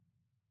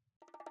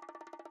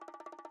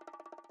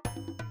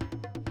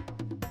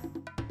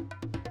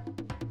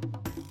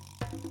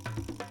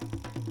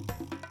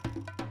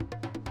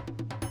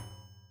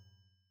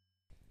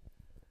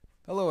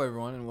Hello,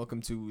 everyone, and welcome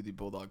to the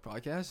Bulldog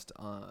Podcast.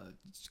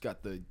 It's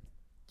got the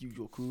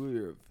usual crew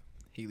here of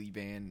Haley,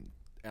 Van,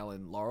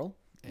 Alan, Laurel,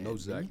 and No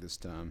Zach me, this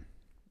time.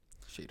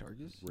 Shade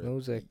Hargis. No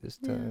Zach this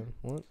time.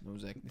 What? No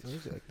Zach. No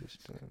Zach this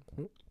time.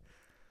 What?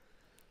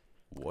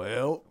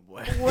 Well,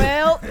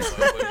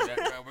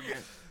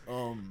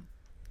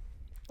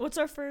 What's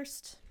our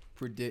first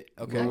Predict.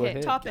 Go Okay.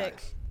 ahead, topic?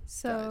 guys.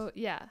 So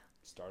yeah,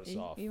 start us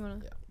off. you wanna?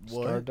 Yeah.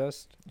 What?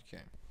 Stardust.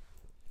 Okay.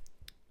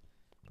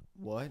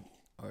 What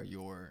are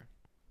your?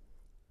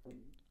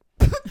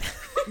 We'll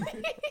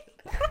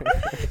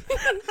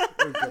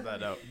cut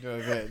that out. No,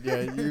 man.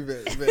 Yeah, you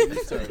bet.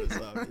 You start us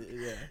off.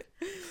 Yeah.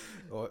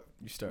 What?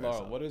 You start us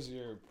Laura, off. what is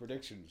your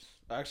predictions?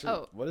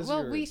 Actually, what is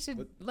well, your... we should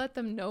what- let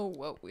them know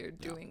what we're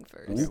doing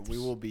first. Okay, we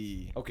will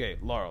be. Okay,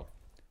 Laurel,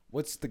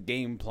 what's the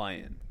game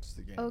plan? What's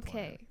the game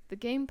Okay, the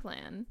game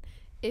plan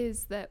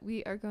is that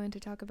we are going to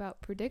talk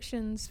about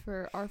predictions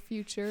for our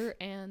future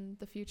and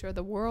the future of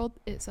the world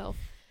itself,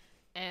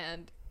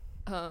 and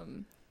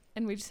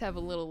we just have a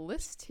little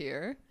list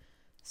here.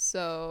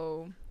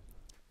 So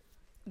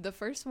the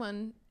first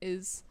one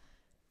is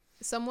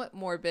somewhat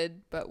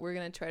morbid, but we're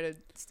gonna try to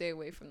stay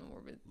away from the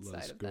morbid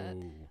side of that,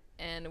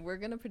 and we're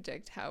gonna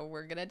predict how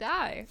we're gonna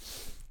die.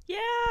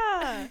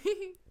 Yeah.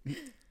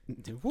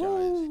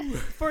 Woo!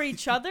 For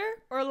each other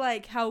or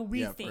like how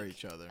we Yeah, think? for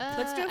each other.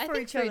 Let's do it I for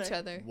think each for other. each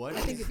other. What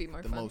I think it'd be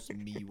more the fun. most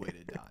me way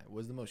to die?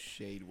 What's the most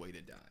shade way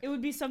to die? It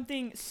would be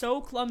something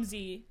so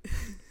clumsy.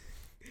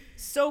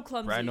 So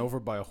clumsy. Ran over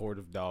by a horde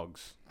of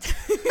dogs.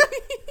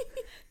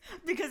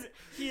 Because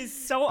he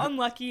is so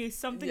unlucky.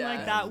 Something Yeah.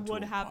 like that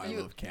would happen.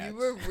 love cats. You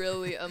were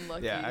really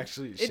unlucky. Yeah,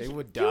 actually, It- Shay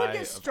would He die would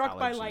get of struck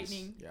by allergies.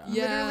 lightning. Yeah.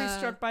 Yeah. Literally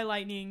struck by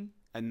lightning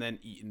And then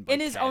eaten by in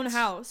his own cats.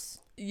 house.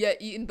 Yeah,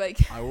 eaten by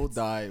cats. I will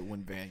die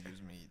when Van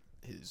gives me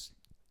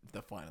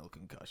the final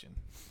concussion.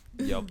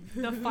 Yup.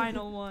 The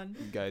final one.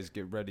 You guys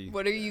get ready.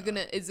 What are you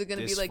gonna? Is it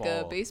gonna be This like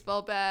a fall.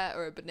 baseball bat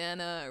or a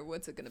banana or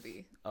what's it gonna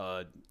be?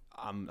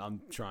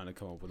 I'm trying to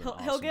come up with an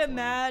He'll awesome get plan.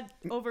 mad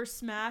over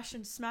Smash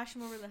and smash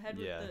him over the head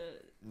Yeah. with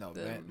No,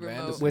 The Van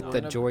remote. doesn't- With we're the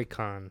gonna-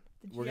 Joy-Con.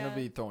 the. We're gonna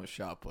be throwing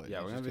shot put. Yeah,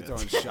 He's we're gonna be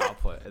just throwing shot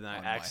put, and on I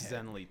my head.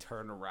 accidentally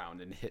turn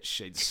around and hit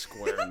Shade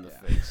square in the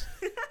Yeah. face.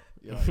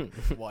 You're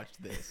like, watch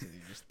this, and you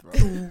just throw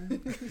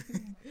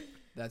it.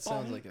 That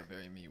sounds like a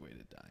very me way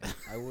to die.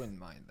 I wouldn't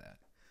mind that.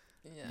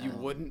 Yeah. You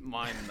wouldn't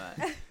mind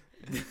that.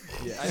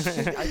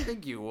 Yeah. I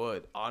think you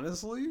would,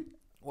 honestly.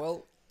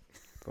 Well,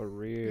 For I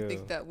real.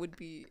 think that would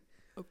be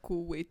a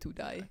cool way to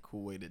die. a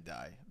cool way to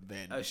die.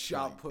 Van. A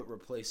shot killing- put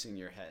replacing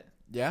your head.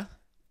 Yeah.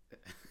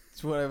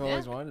 That's what I've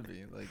always Yeah. wanted to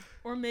be. Like,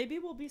 Or maybe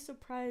we'll be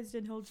surprised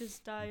and he'll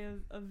just die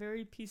a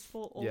very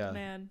peaceful old Yeah.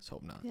 man. let's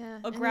hope not. Yeah.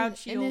 A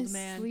grouchy old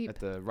man. Sleep. At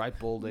the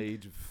ripe old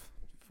age of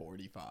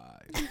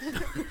 45.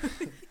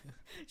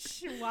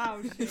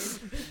 Wow,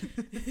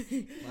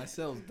 Shane. My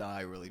cells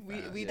die really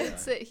fast. We yeah. did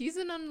say he's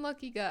an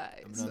unlucky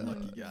guy. I'm an so-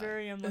 unlucky guy.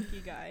 Very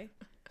unlucky guy.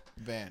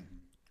 Van.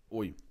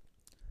 Oi,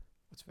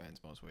 What's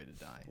Van's most way to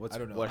die? what's I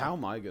don't know. what? How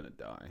am I gonna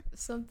die?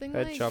 Something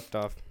Head like chopped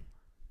off.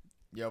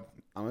 Yep.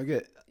 I'm gonna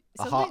get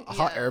a something-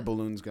 hot yeah. air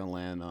balloon's gonna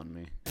land on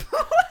me.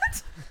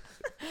 Just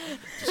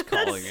That's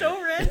calling so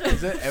it. random.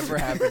 Does that ever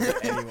happen to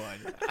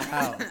anyone?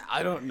 How?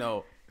 I don't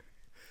know.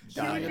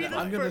 Die. would be the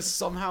I'm gonna first-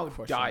 somehow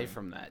Question. die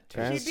from that. Too.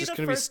 Okay. He'd It's be just the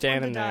gonna be first one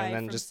standing to there and die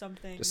then from just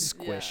something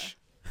squish.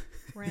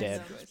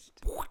 random.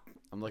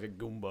 I'm like a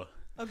Goomba.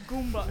 A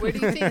Goomba. Where do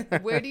you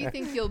think? Where do you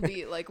think you'll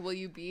be? Like, will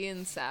you be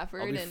in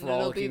Safford, I'll be and it'll be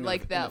frolicking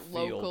like in that the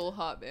field. local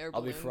hot air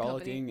I'll balloon be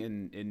frolicking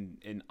company?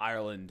 in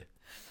Ireland.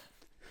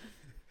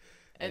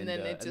 And then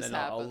it just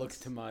I'll look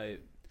happens.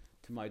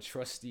 to my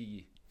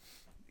trusty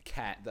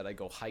cat that I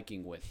go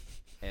hiking with,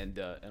 and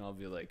I'll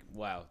be like,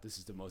 wow, this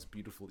is the most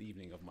beautiful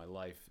evening of my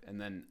life. And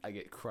then I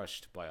get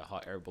crushed by a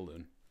hot air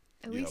balloon.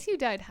 At least you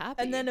died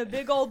happy. And then a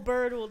big old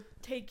bird will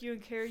take you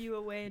and carry you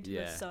away into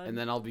Yeah, the sun. and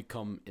then I'll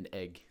become an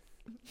egg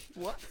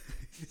what?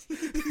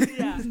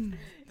 yeah.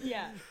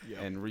 Yeah. Yep.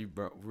 and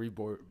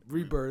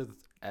rebirth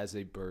as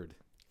a bird.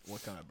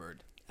 What kind of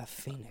bird? A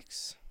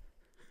phoenix.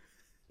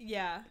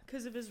 Yeah,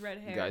 because of his red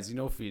hair. Guys, you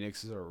know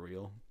phoenixes are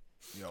real.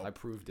 Yo. I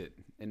proved it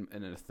in a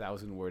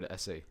 1,000-word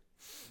essay.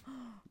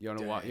 You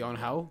wanna what? You wanna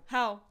how?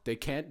 How? They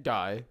can't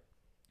die.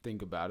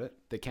 Think about it.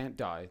 They can't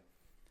die,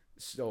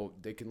 so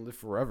they can live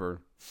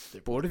forever.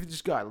 But what if he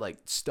just got like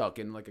stuck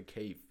in like a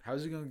cave?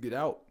 How's he gonna get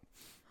out?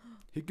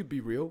 He could be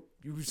real.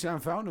 You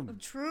found him.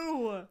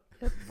 True.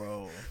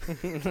 Bro.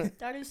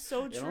 That is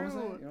so You know what I'm saying?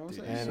 true. You know what I'm Dude,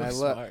 saying? And so I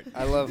love smart.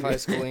 I love high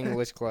school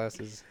English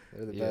classes.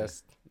 They're the Yeah.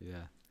 best. Yeah.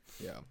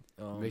 Yeah.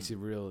 Makes you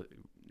real. It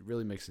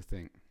really makes you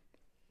think.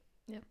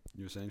 Yep.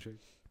 You were saying, Shay?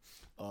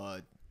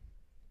 I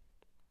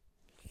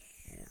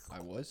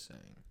was saying.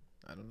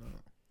 I don't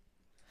know.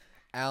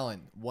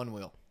 Alan, one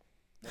wheel.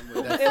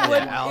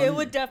 It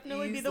would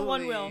definitely be the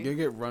one Easily. wheel. You're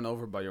gonna get run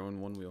over by your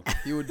own one wheel.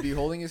 He would be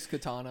holding his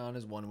katana on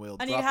his one wheel,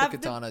 And he'd drop have the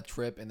the- katana,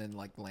 trip, and then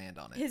like land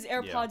on it. His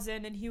AirPods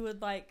in, and he would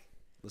like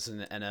Listen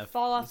to NF.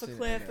 fall off a Listen,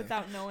 cliff okay.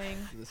 without knowing.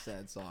 The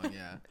sad song,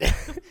 yeah.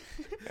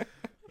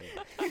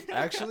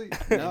 Actually, now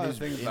that I Just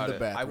think in about the it, I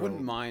bathrobe.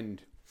 wouldn't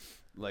mind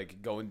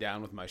like going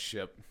down with my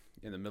ship,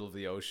 in the middle of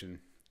the ocean.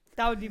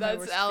 That would be my That's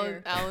worst Alan.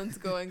 fear. Alan's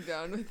going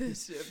down with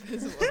his ship.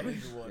 His You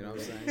one, know what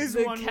I'm saying? His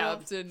the one wheel.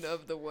 captain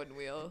of the one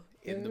wheel.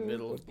 In the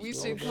middle of We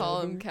should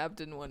call him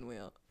Captain One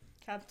Wheel.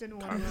 Captain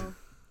One Wheel.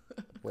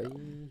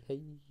 Way,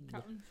 hey,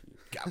 Captain.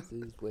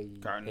 rises, way,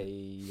 Carton.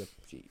 hey, up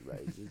she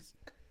rises.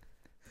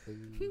 Hey,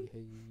 hey,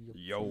 up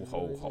Yo she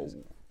ho ho. rises.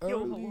 Yo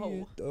ho Early ho.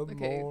 in the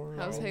Okay,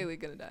 how's morning. Haley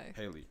gonna die?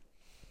 Haley.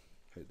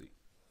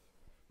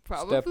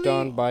 Probably Stepped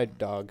on by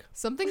dog.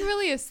 something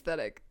really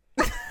aesthetic.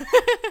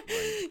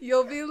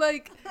 You'll be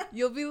like,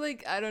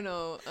 I don't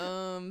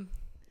know.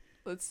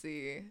 Let's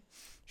see.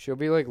 She'll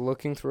be like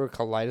looking through a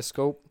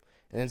kaleidoscope,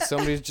 and then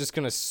somebody's just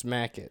gonna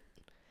smack it,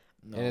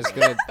 No. and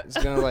it's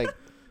gonna like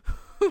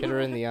hit her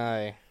in the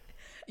eye.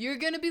 You're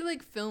gonna be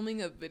like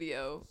filming a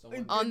video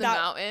Someone- on the That-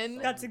 mountain,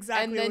 That's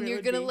exactly and what then it you're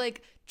would gonna be.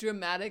 like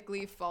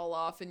dramatically fall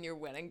off in your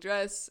wedding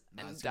dress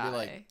No, and it's gonna be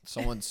die. like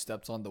someone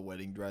steps on the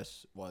wedding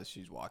dress while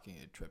she's walking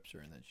and it trips her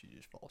and then she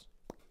just falls.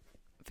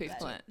 Face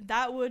plant,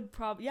 That would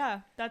probably,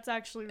 yeah, that's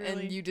actually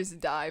really, and you just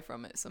die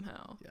from it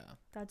somehow. Yeah,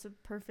 that's a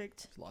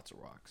perfect, there's lots of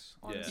rocks.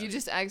 Yeah. You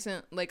just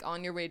like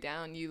on your way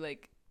down, you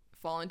like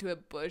fall into a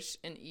bush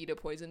and eat a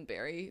poison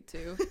berry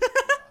too.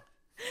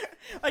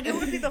 like it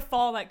would be the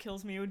fall that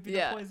kills me. It would be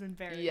Yeah. the poison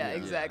berry. Yeah, Yeah.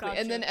 exactly.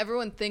 And then Gotcha.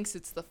 everyone thinks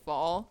it's the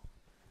fall,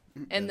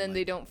 and And, then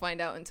they like, don't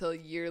find out until a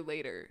year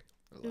later.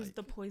 or, It was like-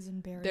 the poison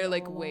berry. They're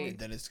like, all wait. and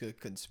then it's a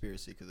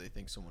conspiracy because they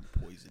think someone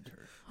poisoned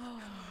her.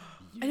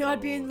 I know,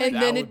 I'd be in, Yo, like, And that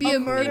then would it'd be a a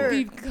murder.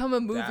 it'd become a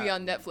movie That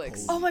on would be Netflix.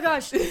 cool. Oh my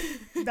gosh,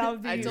 that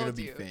would be I You're told gonna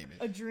be you. famous.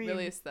 a dream.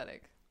 Really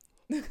aesthetic.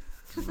 to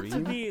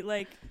Dream? be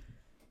like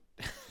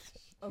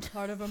a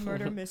part of a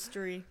murder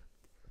mystery.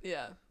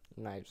 Yeah.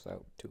 Knives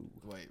Out too.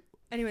 Wait,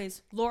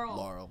 Anyways, Laurel,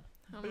 Laurel.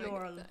 How am I gonna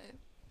Laurel. die?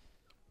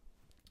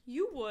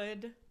 you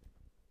would.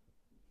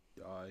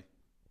 Die.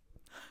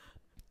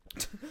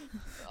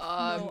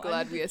 I'm No,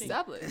 glad I'm we thinking-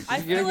 established. I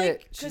She's feel gonna like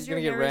get- she's because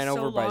gonna your get hair ran is so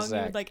over by long, you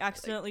Zach. would like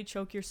accidentally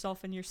choke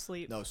yourself in your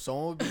sleep. No,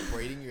 someone would be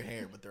braiding your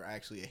hair, but they're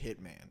actually a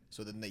hitman.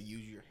 So then they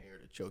use your hair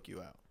to choke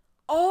you out.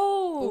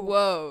 Oh,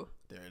 Whoa!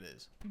 There it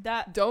is.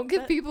 that Don't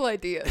give that- people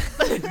ideas.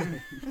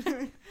 that.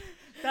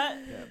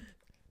 Yeah.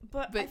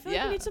 But I But feel like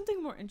yeah. we need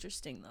something more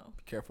interesting though.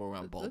 Be careful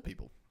around bald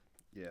people.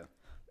 Yeah.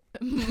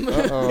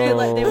 Uh-oh.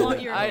 They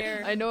want your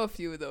hair. I know a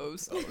few of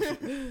those.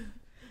 Let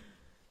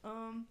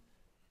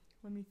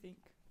me think.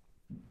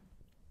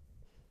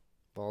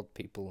 Bald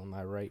people, am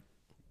I right?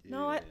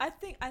 No, Yeah. I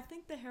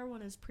think the hair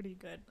one is pretty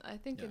good. I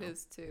think it Yeah.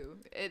 is too.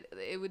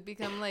 It would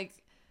become like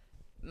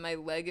my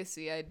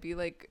legacy. I'd be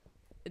like,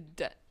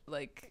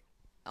 like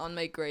on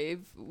my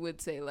grave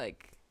would say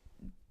like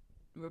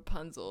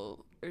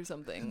Rapunzel or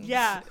something.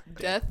 Yeah.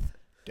 Death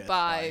Death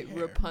by hair.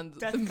 Rapunzel.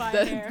 Death by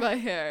Death hair. by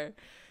hair.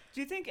 Do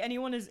you think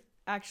anyone has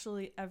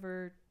actually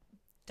ever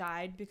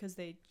died because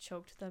they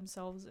choked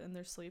themselves in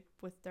their sleep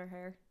with their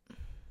hair?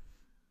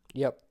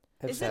 Yep.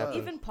 It's Is it happened.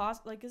 even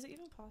possible? Like, is it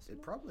even possible?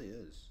 It probably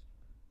is.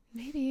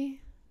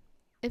 Maybe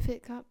if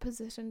it got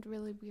positioned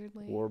really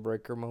weirdly.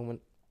 Warbreaker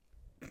moment?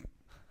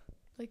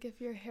 Like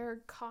if your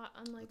hair caught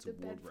on like That's a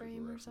the bed Warbreaker frame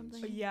or reference.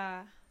 something.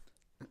 Yeah.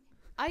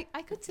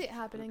 I could see it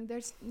happening.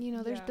 There's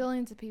there's Yeah.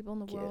 billions of people in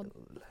the world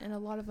Get- and a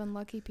lot of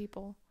unlucky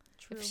people.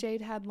 True. If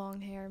Shade had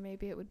long hair,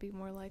 maybe it would be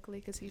more likely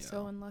because he's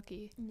so Yeah.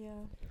 unlucky.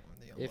 Yeah.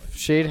 If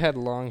Shade had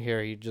long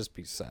hair, he'd just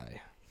be Psy.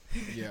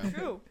 Yeah.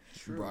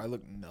 True. Bro, I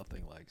look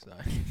nothing like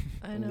Zach.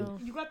 I know.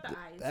 You got the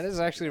eyes. That is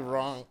actually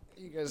wrong.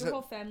 You guys Your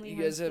whole have family. you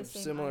guys has have the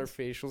same similar eyes.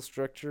 facial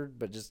structure,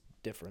 but just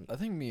different. I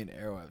think me and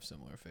Arrow have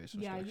similar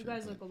facial Yeah, structure. you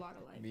guys but look a lot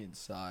alike. Me and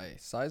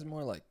Psy's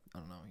more like, I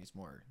don't know, he's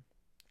more.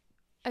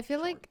 I feel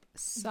like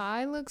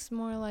Sai looks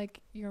more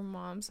like your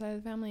mom's side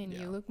of the family, and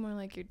Yeah. you look more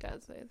like your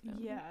dad's side of the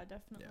family. Yeah,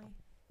 definitely.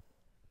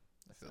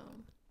 I feel So.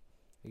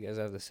 You guys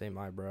have the same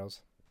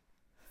eyebrows.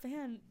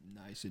 Fan.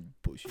 nice and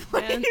bushy.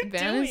 What are you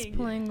Van is doing?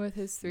 playing with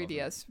his Love it.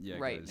 3DS Yeah,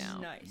 right guys. now.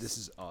 Nice. This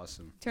is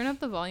awesome. Turn up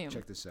the volume.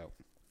 Check this out.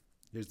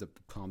 Here's the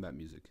combat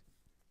music.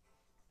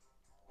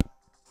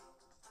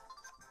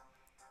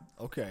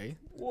 Okay.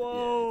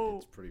 Whoa. Yeah,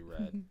 it's pretty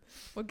rad.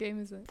 What game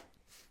is it?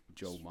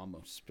 Joe Mama.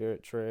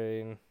 Spirit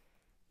Train.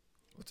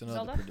 What's another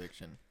Zelda?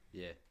 prediction?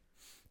 Yeah.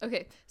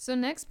 Okay, so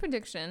next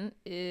prediction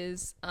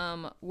is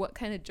what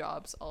kind of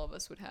jobs all of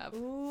us would have.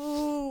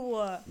 Ooh.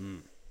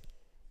 Mm.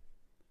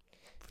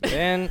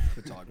 Van,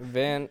 Photography.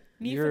 Van,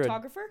 Need you're a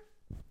photographer?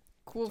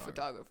 Cool Sorry.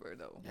 photographer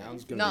though.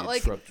 Alan's gonna Not be a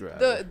like truck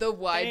driver. The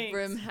wide Thanks.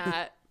 brim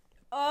hat.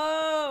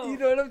 Oh. You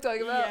know what I'm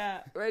talking about?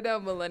 Yeah. Right now,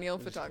 millennial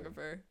Just kidding.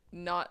 photographer.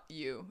 Not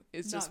you.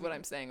 It's just Not what me.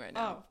 I'm saying right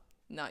now. Oh.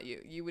 Not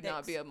you. You would not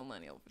Thanks. be a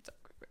millennial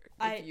photographer. if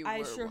I you I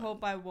were sure one.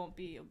 hope I won't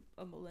be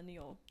a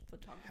millennial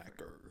photographer.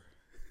 Hacker.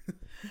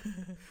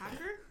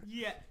 Hacker?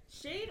 Yeah.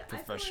 Shade. I feel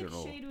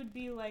Professional. like Shade would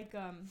be like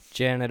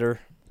janitor.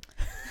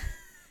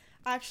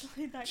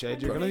 Actually, that Shade,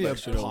 kind you're of gonna be a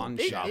Professional. pawn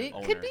It, shop it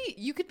owner. could be.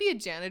 You could be a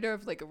janitor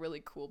of like a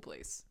really cool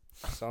place.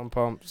 Some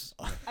pumps.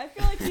 I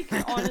feel like he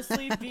could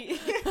honestly be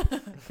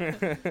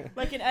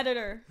like an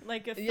editor,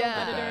 like a film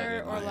Yeah.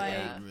 editor, or I like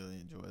Yeah. would really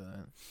enjoy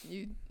that.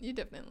 You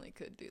definitely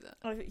could do that.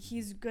 if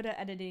he's good at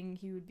editing.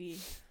 He would be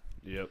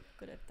Yep.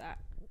 good at that.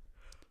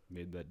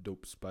 Made that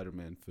dope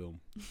Spider-Man film.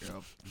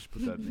 Yep. Just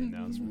put that name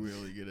down. He's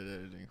really good at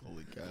editing.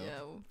 Holy cow.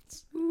 Yeah,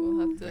 we'll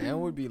have to. Van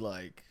would be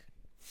like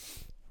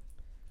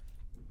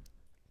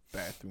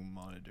bathroom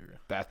monitor.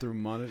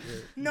 Bathroom monitor.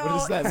 No,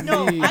 what does that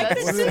no, mean? I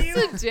That's could just see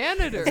you. a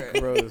janitor.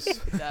 Gross.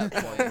 At that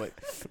point.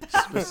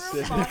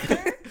 Bathroom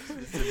monitor?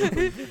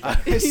 I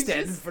He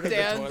stand in just front of the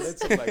stands.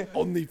 toilets. I'm like,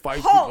 only 5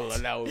 Halt!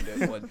 people allowed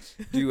at once.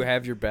 Do you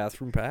have your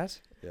bathroom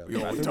pass? Yeah,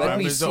 Yo, bathroom Time Let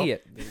me is up. see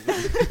it.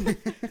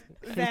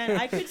 Van,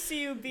 I could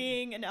see you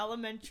being an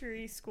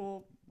elementary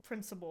school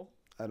principal.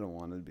 I don't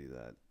want to be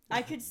that.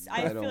 I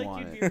feel don't like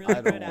want you'd be it. really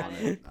I don't good at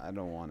want it. I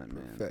don't want it,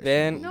 man.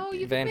 Van, No,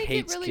 you Van can make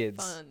hates it really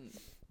kids. fun.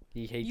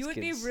 He hates You would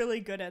kids. be really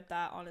good at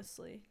that,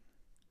 honestly.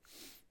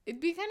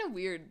 It'd be kind of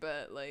weird,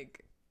 but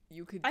like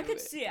you could. I do could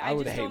it. see it. I I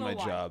would just hate don't know my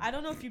why. job. I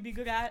don't know if you'd be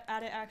good at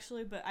it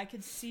actually, but I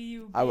could see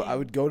you. I being-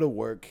 would go to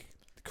work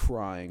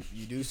crying.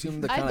 You do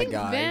seem the I kind think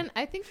of guy. Van.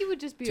 I think you would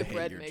just be to a hate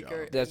bread your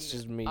maker. job. That's in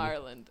just me.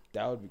 Ireland.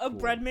 That would be a cool.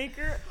 bread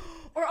maker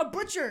or a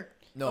butcher.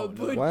 No,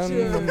 butcher. no.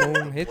 When the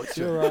moon hits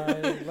your eye.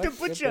 The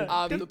butcher.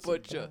 I'm the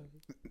butcher.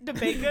 The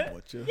baker.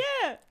 Butcher.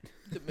 Yeah.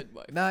 The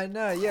midwife.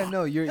 Nah, yeah,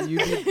 no.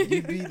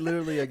 You'd be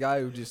literally a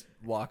guy who just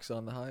walks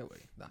on the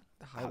highway. Not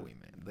the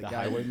highwayman. The guy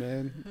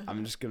highwayman.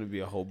 I'm just gonna be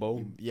a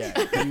hobo. Yeah,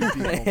 you'd be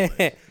homeless.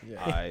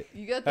 Yeah. I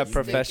You got A the stick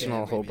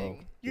professional and everything.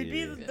 hobo. You'd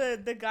Yeah. be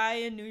the guy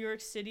in New York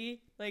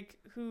City, like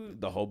who.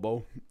 the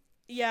hobo.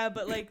 Yeah,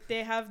 but like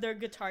they have their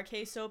guitar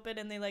case open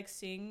and they like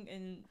sing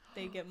and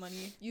they get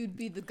money. You'd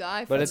be the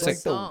guy for But the it's like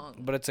song.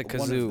 But it's a One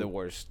of the kazoo.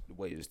 worst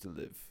ways to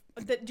live.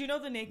 Do you know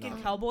the naked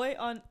No. cowboy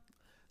on,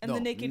 and No.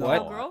 the naked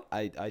What? cowgirl?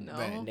 I No.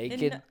 Man,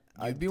 Naked. In-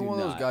 I'd be do one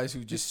of those not. guys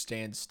who just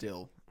stand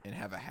still and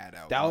have a hat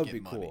out. That and would get be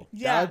money. cool.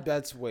 Yeah.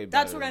 That's way better.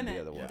 That's what I than the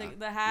meant. other Yeah. one.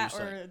 The hat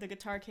You're or the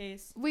guitar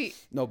case. Wait,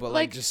 No, but Like-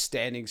 like just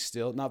standing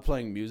still, not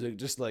playing music,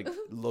 just like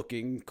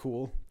looking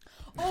cool.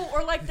 Oh,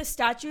 or like the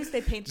statues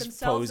they paint Just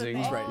themselves. posing.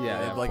 And they, Right, Yeah, yeah,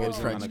 yeah, have like a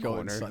posing trench on a coat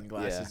and corner.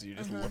 sunglasses. Yeah. You're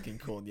just looking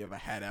cool, and you have a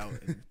hat out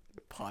and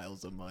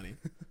piles of money.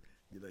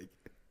 You're like,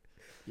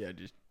 yeah,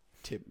 just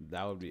tip.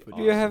 That would be. Do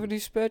Do you have awesome. any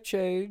spare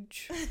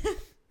change?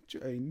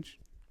 change?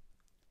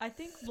 I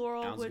think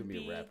Laurel Alan's would gonna be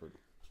be a rapper.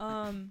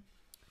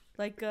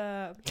 like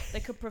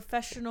a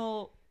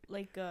professional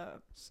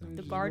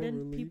the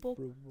garden people.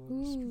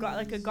 Ooh.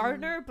 Like a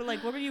gardener, but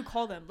like what do you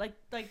call them? Like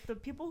the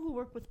people who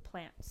work with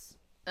plants.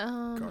 a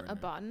Gardener.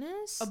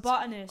 botanist. A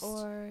botanist.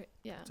 Or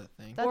yeah, That's a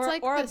thing. that's Or-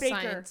 like or a the baker.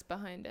 science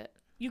behind it.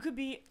 You could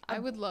be I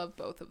a would love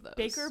both of those.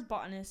 baker,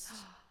 botanist,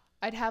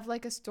 I'd have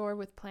like a store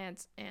with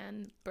plants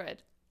and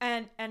bread.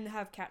 and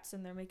have cats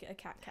in there. Make it a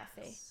cat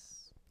cafe.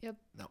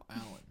 No,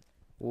 Alan.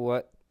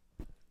 What?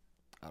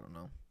 I don't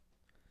know.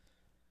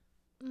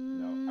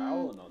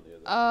 on the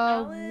other.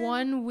 Alan?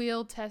 One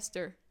wheel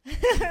tester.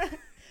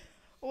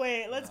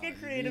 Wait, let's get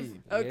creative.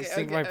 You Okay, guys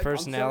think okay, my okay.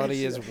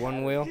 personality is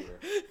one wheel?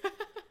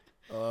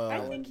 I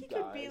think he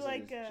could be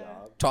like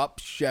a. Top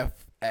chef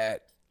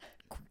at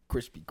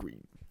Krispy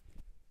Kreme.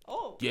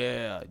 Oh.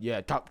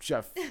 Yeah, Top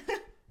Chef.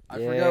 I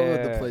forgot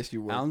what the Yeah. place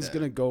you worked Alan's at.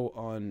 gonna go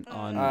on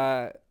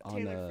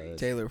Taylor Freeze.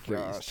 Taylor Freeze.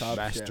 Gosh. Top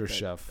Master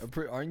chef. Chef.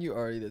 Aren't you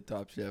already the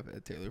top chef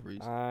at Taylor Freeze?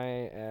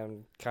 I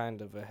am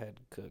kind of a head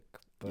cook,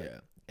 but Yeah.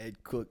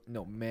 Ed Cook.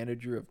 No,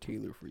 manager of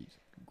Taylor Freeze.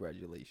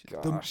 Congratulations.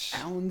 gosh,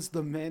 Alan's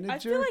the manager. I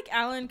feel like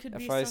Alan could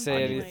be if I say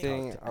something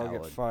anything, Talk to I'll get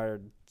Alan.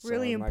 fired. So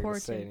Really I'm not gonna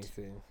say important.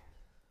 anything.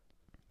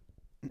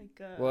 like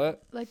a,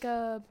 What? Like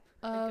a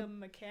like a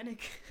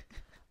mechanic.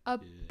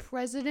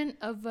 president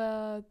of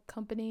a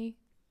company.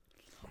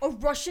 A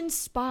Russian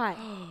spy.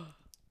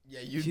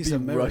 Yeah, you'd He's be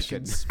American.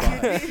 Russian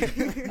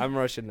spy. I'm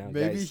Russian now,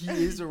 Maybe guys. he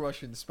is a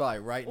Russian spy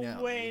right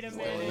now. Wait a You just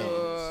minute. don't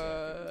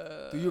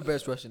know. Do your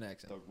best Russian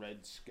accent. The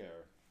Red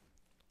Scare.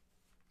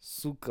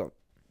 Suka.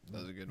 That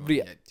was a good one.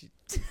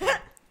 Yeah.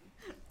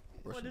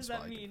 What does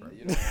that mean?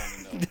 You don't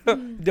want to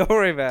know. Don't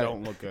worry about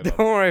Don't look it it. up.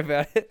 Don't worry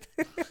about it.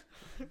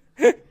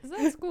 Is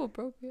that school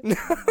appropriate?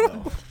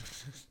 No.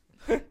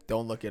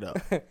 Don't look it up.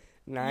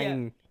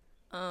 9.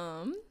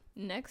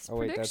 Next Oh,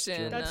 wait, that's prediction.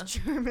 German. That's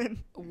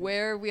German.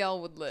 Where we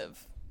all would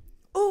live.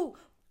 Ooh.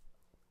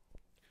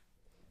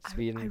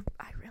 Sweden.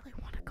 I really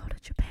want to go to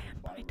Japan,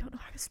 but I don't know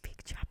how to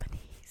speak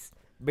Japanese.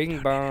 Bing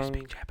bong.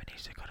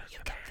 Japanese to go to You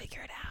can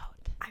figure it out.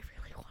 I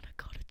really want to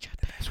go to Japan.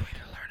 The best way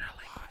to learn our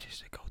language is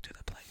to go to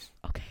the place.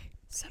 Okay.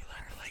 So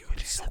learn a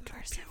language.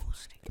 Subversive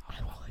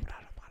learning.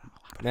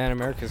 Man,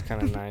 America's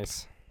kind of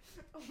nice.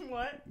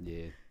 What?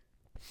 Yeah.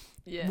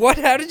 Yeah. What?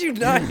 How did you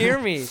not hear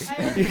me?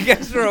 I You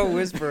guys are all I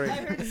whispering.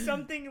 heard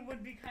something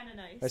would be kind of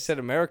nice. I said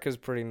America's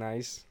pretty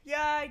nice.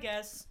 Yeah, I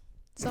guess.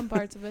 Some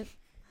parts of it.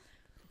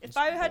 If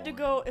I had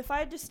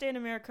to stay in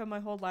America my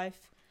whole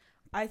life,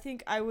 I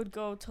think I would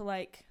go to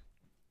like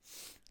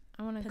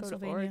I want to go to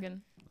Pennsylvania.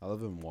 Oregon. I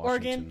live in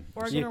Oregon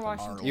Washington. or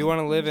Washington. You want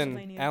to live in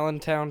Pennsylvania.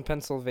 Allentown,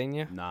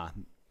 Pennsylvania? Nah,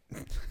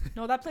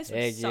 No, that place would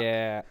Egg, suck.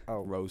 yeah.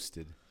 Oh,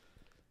 roasted.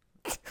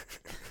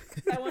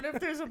 I wonder if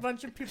there's a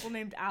bunch of people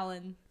named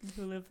Alan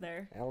who live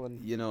there. Allen.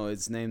 You know,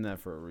 it's named that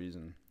for a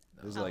reason.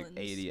 There's like Allens.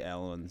 80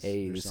 Allens.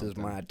 Hey, or this is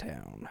something. my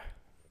town.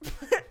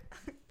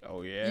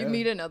 Oh yeah. You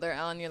meet another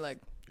Alan, you're like,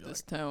 Be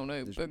This like, town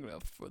ain't There's- big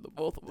enough for the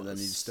both of And then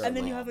you us. start And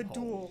then like, you have a Oh,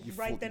 duel you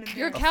right full- then and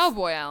You're a there.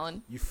 cowboy,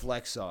 Alan. you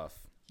flex off.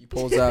 he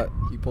pulls out.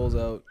 He pulls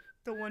out.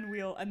 The one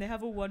wheel, and they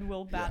have a one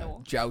wheel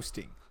battle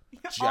Jousting. on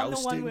the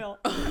Jousting? one wheel.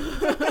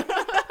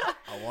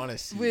 I want to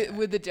see. that.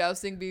 Would the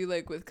jousting be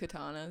like with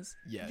katanas?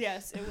 Yes.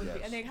 Yes, it would be,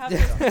 Yes. and they have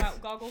those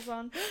goggles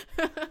on.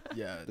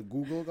 Yeah. The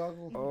Google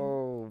goggle?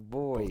 Oh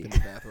boy, Both in the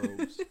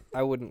bathrobes.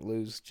 I wouldn't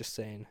lose. Just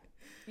saying.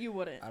 You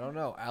wouldn't. I don't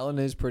know. Alan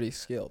is pretty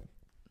skilled.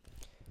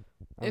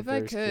 I'm If I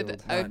very could,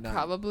 skilled. I'd Not-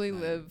 probably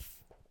not- live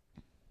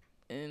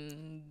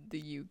in the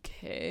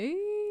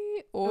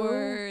UK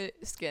or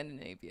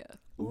Scandinavia.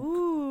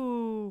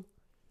 Ooh,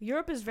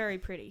 Europe is very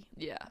pretty.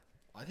 Yeah.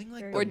 I think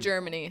like Very Or good.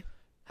 Germany.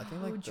 I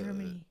think Oh, like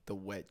Germany. the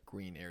wet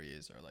green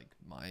areas are like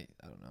I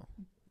don't know,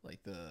 like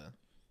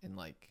in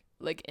like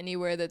Like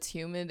anywhere that's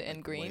humid and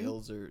like green.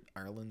 Wales or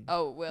Ireland.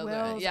 Oh, well,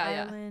 Wales, yeah,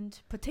 yeah.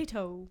 Ireland,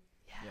 potato.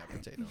 Yeah,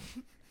 potato.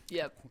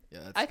 Yep. Yeah,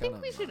 that's I think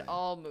kinda we should mine.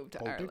 all move to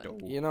Potato.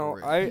 Ireland. You know,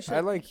 Great. I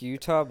like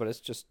Utah, but it's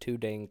just too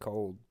dang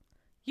cold.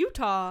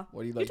 Utah.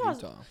 What do you like,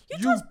 Utah's-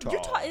 Utah?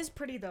 Utah is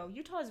pretty though.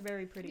 Utah is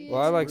very pretty. Yeah.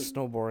 Well, I like It's-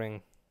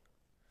 snowboarding,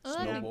 Oh,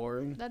 that'd, be,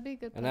 Snowboarding? that'd be a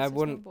good place and I to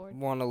wouldn't snowboard.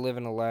 want to live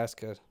in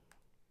Alaska.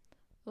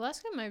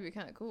 Alaska might be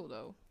kind of cool,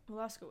 though.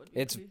 Alaska would be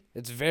It's pretty.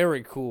 it's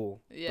very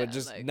cool, Yeah, but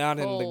just like not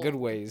in the good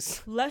cold.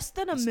 ways. Less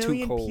than a It's too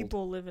million cold.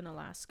 people live in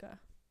Alaska.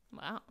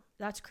 Wow.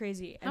 That's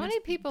crazy. How And many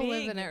it's people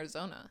live in big,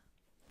 Arizona?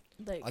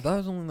 Like, I thought it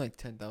was only like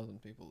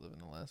 10,000 people live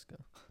in Alaska.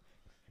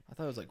 I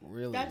thought it was like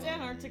really. that's low.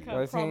 Antarctica, Well,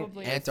 I think-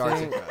 probably.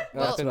 Antarctica.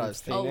 Well, That's what I in was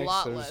a thinking. Phoenix,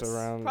 lot there's less.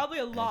 around. Probably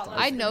a lot less.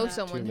 I than know that.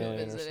 someone 2 who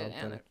million or visited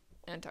something.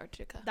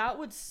 Antarctica. That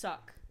would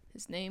suck.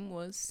 His name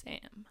was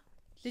Sam.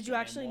 Did you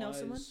actually know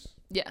someone?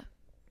 Yeah.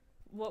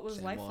 What was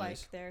Sam life Wise.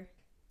 like there?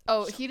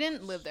 Oh, he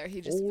didn't live there.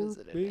 He just Four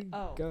visited it. big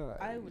Oh, guys.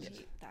 I would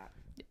hate that.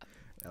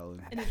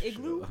 Ellen, In an shut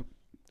igloo? up.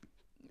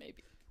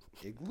 Maybe.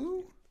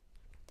 Igloo?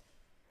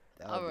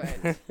 That All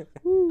would be-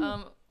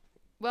 right.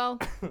 Well,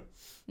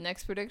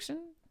 next prediction.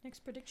 Next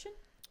prediction?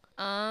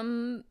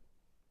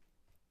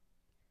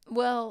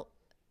 Well,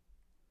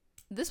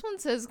 this one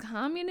says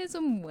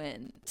communism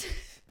when?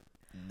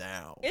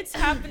 Now. It's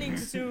happening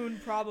soon,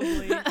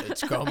 probably.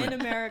 It's coming. In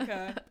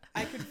America.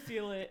 I could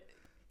feel it.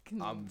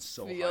 Can I'm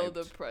so feel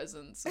the hyped.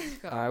 presence of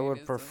I would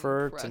communism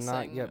prefer to not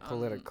pressing get on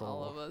political.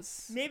 all of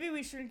us. Maybe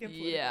we shouldn't get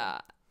political. Yeah.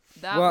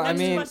 That Well, I Next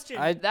mean, question.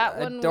 That I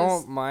one don't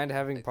was- mind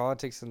having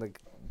politics in the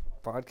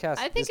podcast.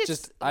 I think it's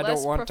just I less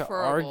don't want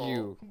preferable. to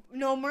argue.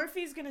 No,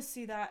 Murphy's gonna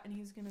see that and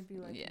he's gonna be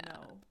like, Yeah.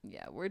 no.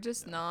 Yeah, we're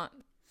just not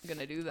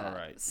gonna do that. All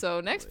right.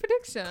 So next Wait.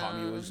 prediction: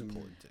 Communism.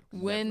 Politics.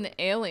 when Never.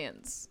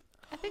 aliens.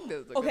 I think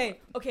this is a Okay,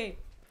 good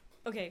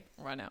okay.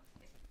 one. Right now.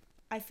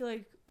 I feel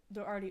like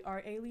there already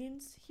are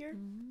aliens here,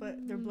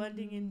 but they're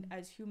blending in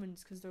as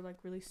humans because they're like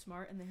really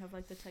smart and they have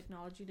like the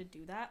technology to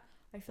do that.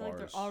 I feel like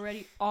Bars. they're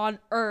already on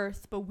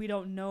Earth, but we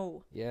don't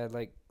know. Yeah,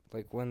 like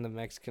when the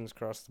Mexicans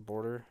cross the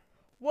border,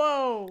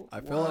 Whoa.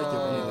 I feel like if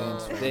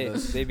aliens found they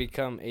us, they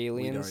become we'd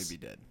already aliens. be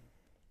dead.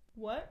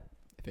 What?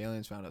 If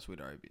aliens found us,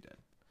 we'd already be dead.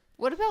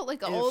 What about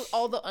like If-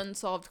 all the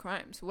unsolved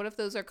crimes? What if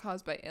those are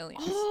caused by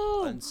aliens?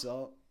 Oh, And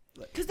so,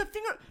 because the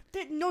finger,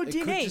 no it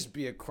could DNA. just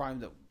be a crime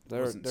that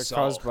They're wasn't they're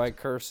solved. caused by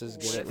curses.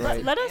 What Get it if-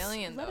 right. Let us.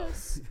 Alien, let though.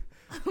 us.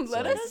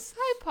 Let So- us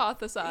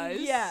hypothesize.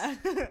 Yeah.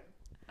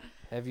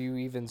 Have you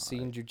even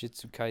seen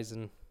Jujutsu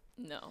Kaisen?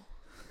 No.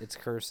 It's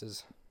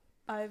curses.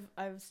 I've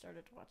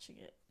started watching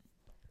it.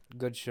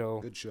 Good show.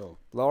 Good show.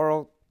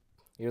 Laurel,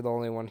 you're the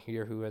only one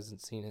here who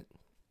hasn't seen it.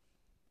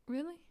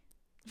 Really?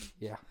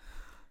 Yeah.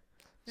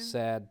 Yeah.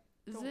 Sad.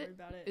 Is Don't worry it?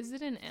 about it. Is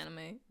it an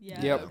anime?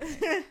 Yeah. Yep.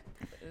 Okay.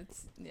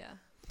 It's yeah.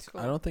 Cool.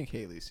 I don't think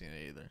Haley's seen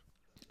it either.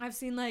 I've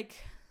seen like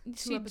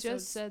She episodes.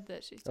 just said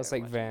that she. That's started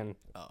like watching. Van.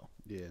 Oh,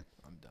 Yeah.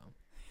 I'm dumb.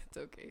 It's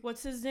okay.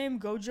 what's his name?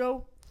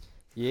 Gojo.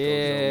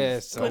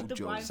 Yes. With the Gojo.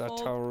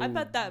 blindfold. I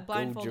bet that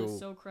blindfold Gojo. is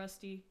so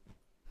crusty.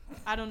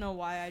 I don't know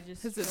why. I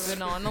just Has it feel been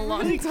like on a it's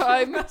long really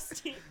time?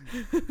 crusty.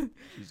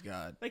 She's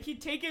got. Like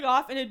he'd take it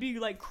off and it'd be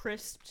like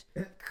crisped.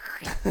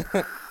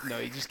 No,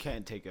 you just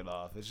can't take it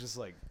off. It's just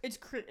like It's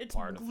it's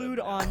Part of it glued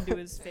now. onto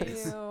his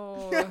face. Ew.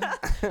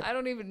 I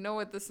don't even know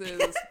what this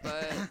is,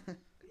 but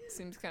it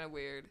seems kind of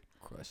weird.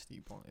 Crusty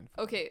blind.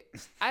 Okay,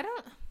 I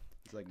don't.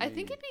 it's like I think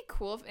maybe- it'd be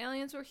cool if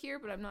aliens were here,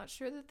 but I'm not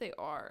sure that they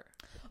are.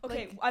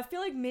 Okay, Like, I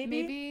feel like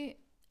maybe, Maybe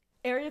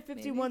Area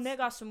 51 it's- they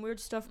got some weird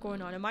stuff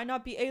going on. It might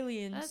not be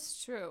aliens,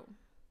 that's true.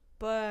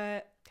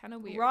 but Kind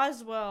of weird.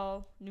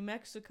 Roswell, New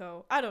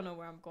Mexico. I don't know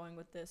where I'm going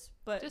with this,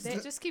 but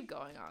Just keep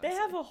going on. they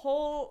have a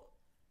whole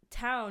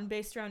town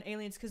based around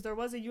aliens because there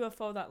was a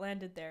UFO that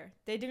landed there.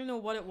 They didn't know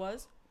what it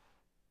was.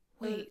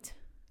 Wait,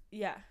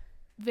 Yeah,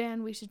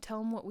 Van. We should tell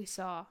them what we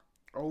saw.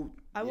 Oh,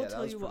 I will yeah, that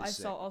tell was you what I pretty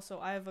sick. saw. Also,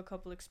 I have a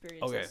couple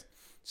experiences. Okay,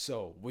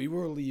 so we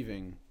were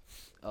leaving.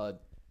 I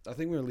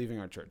think we were leaving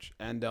our church,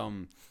 and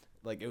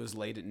like it was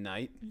late at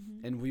night,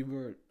 Mhm. and we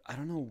were. I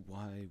don't know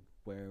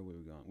where we were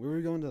going. We were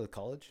going to the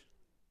college,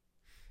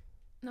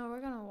 No,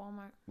 we're going to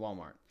Walmart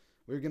Walmart.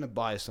 We were gonna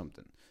buy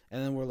something,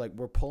 and then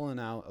we're pulling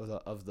out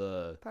of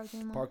the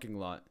parking lot. parking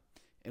lot,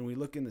 and we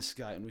look in the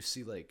sky and we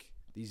see like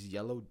these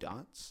yellow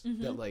dots that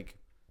Mhm. like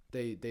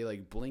They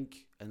like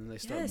blink and then they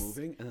start Yes.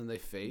 moving and then they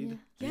fade Yeah.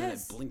 and then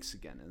Yes. it blinks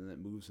again and then it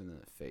moves and then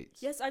it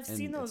fades. Yes, I've and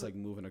seen those. It's like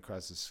moving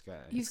across the sky.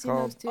 You've It's seen those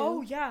called- too?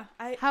 Oh yeah,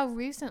 How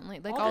recently?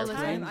 Like all the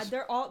time. Airplanes?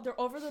 They're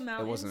over the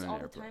mountains wasn't an all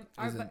the airplane.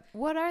 time. Isn't-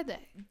 What are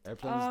they?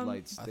 Airplanes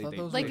lights. I They, thought they,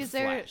 those they Like, is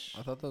there- flash.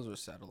 I thought those were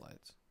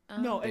satellites.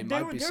 No, They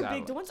they're might be big. The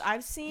ones satellites.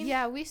 I've seen.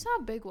 Yeah, we saw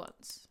big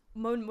ones.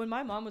 When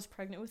my mom was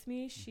pregnant with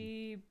me,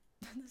 she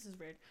this is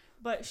weird,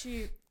 but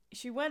she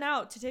went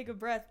out to take a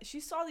breath. She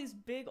saw these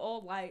big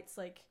old lights,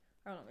 like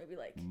I don't know, maybe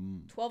like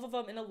 12 of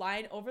them in a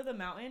line over the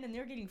mountain, and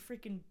they're getting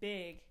freaking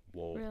big.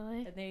 Whoa.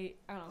 Really? And they,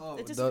 I don't know, Oh,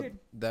 it disappeared.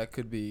 that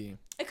could be.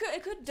 It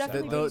could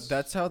definitely Satellites. be.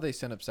 That's how they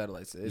send up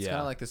satellites. It's kind Yeah.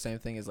 of like the same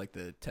thing as like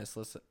the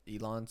Tesla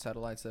Elon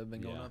satellites that have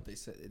been going Yeah. up. They The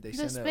send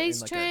it space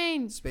in like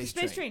train. a space,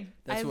 Space train. train.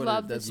 That's I what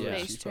love it, the that's what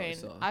space she probably train.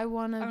 saw. I I don't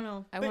wanna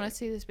know. I but wanna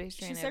see the space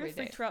She train said every it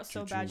day. freaked her out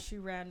so Choo-choo. bad she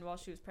ran while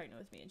she was pregnant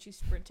with me, and she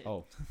sprinted.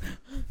 Oh.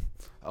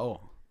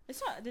 Oh.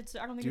 It's not. It's. I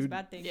don't think it's Dude. a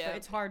bad thing. Yeah. But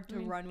it's hard to I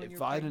mean, run when If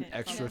you're I had pregnant. an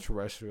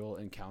extraterrestrial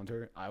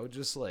encounter, I would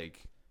just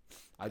like,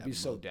 I'd be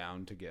so Abduct.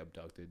 down to get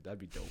abducted. That'd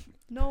be dope.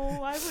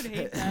 No, I would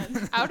hate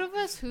that. Out of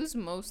us, who's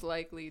most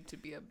likely to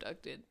be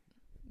abducted?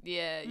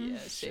 Yeah, Mm. yeah,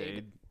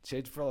 Shade.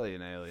 Shade's probably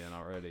an alien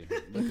already.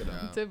 Look at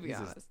him. To be He's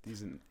honest.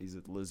 he's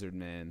a lizard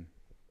man.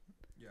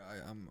 Yeah,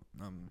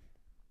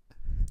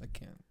 I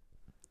can't.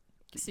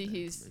 give See, that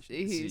he's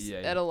information. he's See, yeah.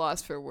 at a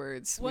loss for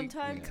words. One we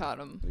time- caught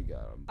him. We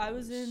got him. I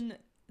was boys. in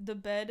the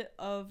bed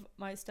of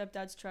my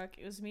stepdad's truck.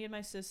 It was me and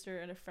my sister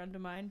and a friend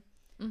of mine.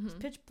 It's Mhm.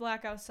 pitch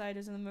black outside.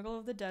 It's in the middle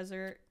of the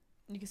desert.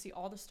 And you can see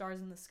all the stars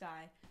in the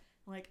sky.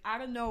 Like, out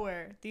of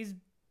nowhere, these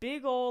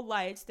big old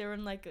lights, they were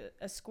in like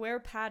a square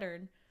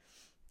pattern.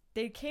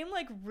 They came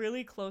like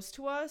really close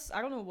to us.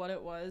 I don't know what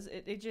it was.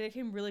 They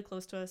came really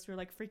close to us. We were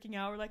like freaking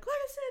out. We're like,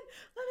 let us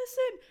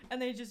in.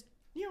 And they just,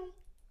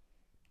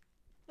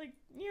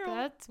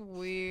 That's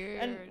weird.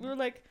 and we were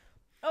like,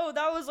 oh,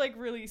 that was like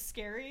really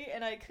scary.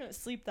 And I couldn't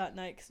sleep that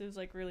night because it was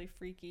like really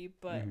freaky.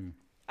 But Mhm.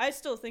 I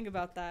still think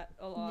about that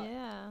a lot.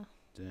 Yeah,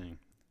 Dang.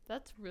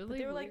 that's really But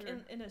they were weird.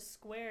 like in a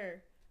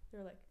square. They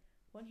were like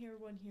one here,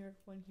 one here,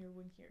 one here,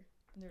 one here,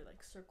 and they're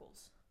like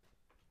circles.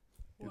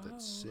 Dude,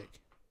 that's sick.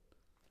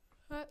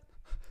 I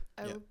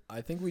Yeah, would-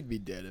 I think we'd be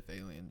dead if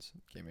aliens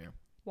came here.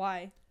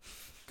 Why?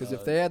 Because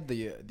if Uh, they had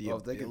the well,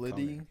 if they could come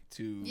ability here.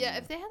 to, yeah,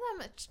 if they had that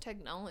much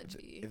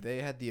technology. if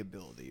they had the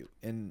ability,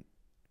 and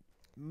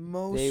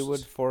most They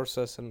would force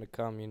us into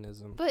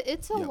communism. But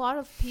it's a Yep. lot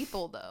of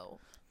people,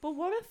 though. But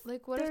what if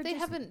Like, what They're if they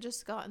just- haven't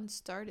just gotten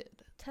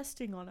started?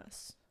 testing on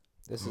us?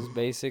 This is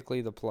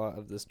basically the plot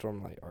of the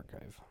Stormlight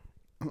Archive.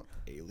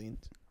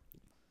 aliens.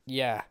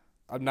 Yeah,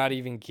 I'm not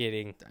even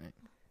kidding. Dang.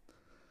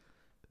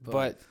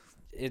 But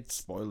it's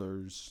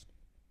Spoilers.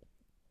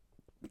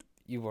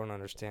 you won't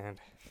understand.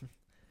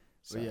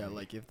 But yeah, Sorry.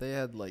 like if they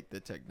had like the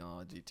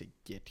technology to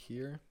get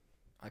here,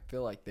 I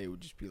feel like they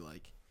would just be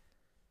like,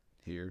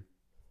 Here.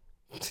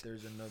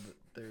 there's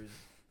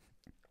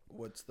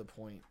what's the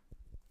point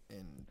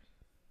in,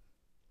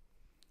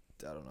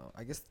 I don't know,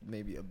 I guess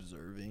maybe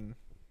observing.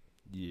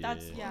 Yeah.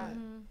 That's yeah.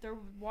 Mhm. They're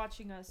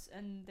watching us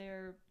and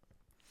they're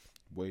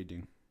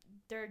Waiting.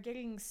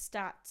 getting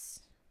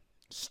stats.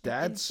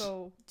 Stats.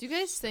 Info. Do you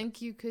guys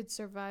think you could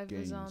survive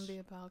Games. the zombie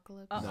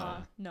apocalypse?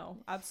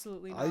 No,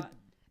 absolutely I- not.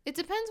 It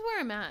depends where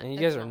I'm at. And you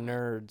at guys the are moment.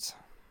 nerds.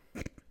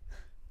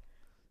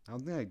 I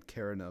don't think I'd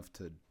care enough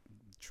to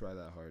try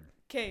that hard.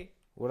 Okay,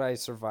 Would I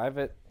survive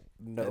it?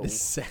 No. That is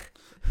sad.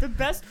 the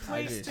best I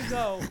place just to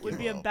go would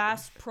be a give up.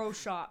 Bass Pro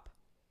Shop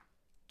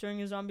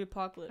during a zombie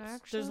apocalypse.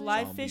 There's Actually?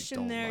 live Zombies fish in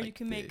don't there. You like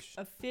can make fish.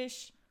 a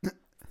fish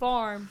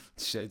farm.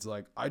 Shade's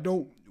like, I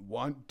don't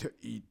want to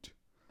eat.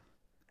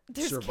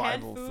 There's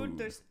Survival canned food. food.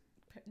 There's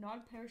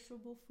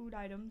non-perishable food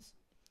items.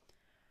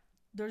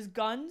 There's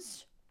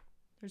guns.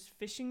 There's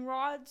fishing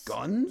rods.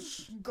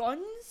 Guns?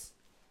 Guns?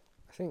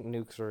 I think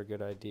nukes are a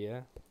good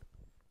idea.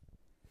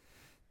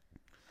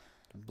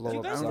 Do Blow you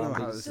up guys I don't know think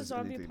how zombies. this the has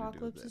zombie anything to do with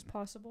apocalypse it. is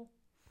possible?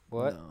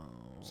 What?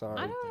 No. Sorry.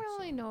 I I don't think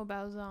really so. know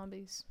about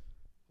zombies.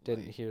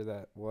 Didn't Wait. hear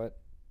that. What?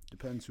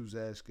 Depends who's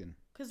asking.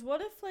 Because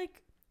what if,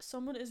 like,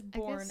 someone is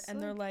born guess,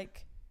 and they're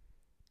like...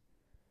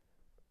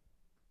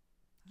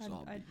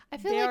 Zombie. I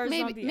feel They are like a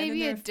maybe zombie, and then maybe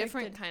they're a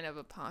different affected. kind of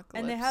apocalypse.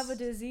 and they have a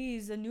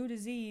disease, a new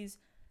disease,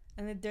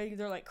 and then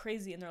they're like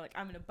crazy, and they're like,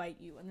 I'm gonna bite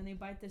you, and then they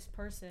bite this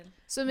person.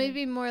 So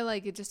maybe more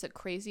like it's just a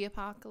crazy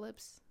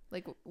apocalypse,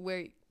 like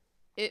where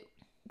it,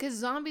 because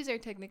zombies are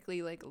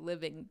technically like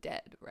living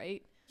dead,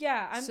 right?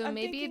 Yeah, I'm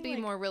maybe it'd thinking, be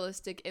like, more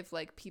realistic if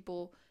like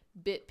people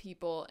bit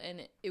people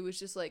and it was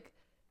just like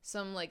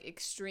some like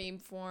extreme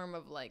form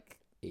of like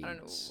I don't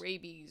know, AIDS.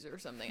 rabies or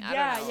something. Yeah,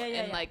 I don't know.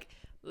 yeah, And yeah.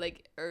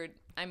 like or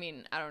I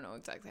mean I don't know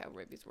exactly how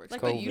rabies works, Like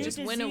but a you new just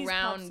went disease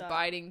around pops up.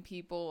 biting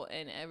people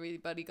and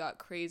everybody got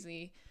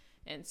crazy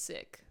and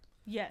sick.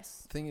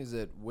 Yes. Thing is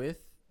that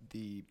with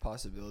the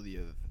possibility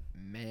of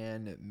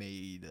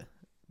man-made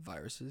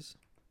viruses,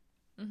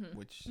 Hmm.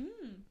 which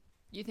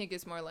You think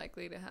it's more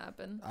likely to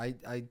happen?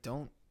 I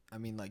don't. I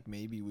mean, like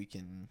maybe we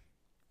can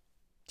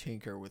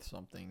tinker with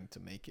something to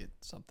make it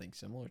something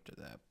similar to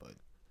that, but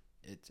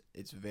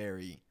it's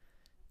very,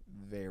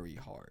 very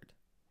hard.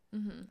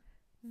 Mm-hmm.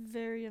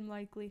 Very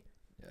unlikely.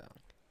 Yeah.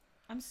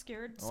 I'm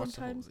scared I watched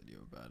a whole sometimes. video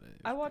about it. It was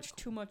I pretty watched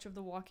too cool. much of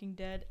The Walking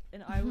Dead,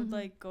 and I would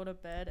like go to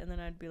bed, and then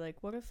I'd be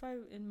like, "What if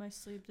in my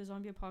sleep the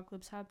zombie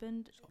apocalypse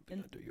happened?" Something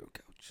and- under your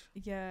couch.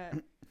 Yeah,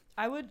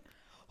 I would.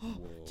 Do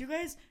you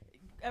guys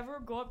ever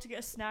go up to get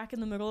a snack in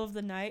the middle of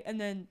the night, and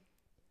then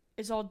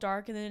it's all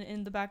dark, and then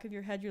in the back of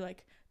your head you're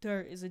like,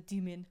 "There is a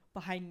demon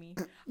behind me.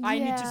 I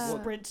need to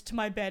sprint to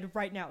my bed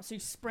right now." So you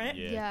sprint,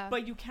 Yeah.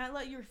 but you can't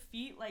let your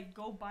feet like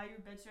go by your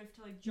bed, so you have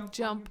to like jump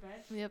on your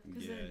bed. Yep.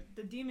 Because then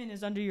the demon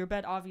is under your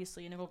bed,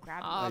 obviously, and it'll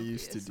grab you. I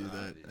used to do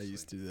Obviously. that. I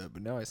used to do that,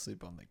 but now I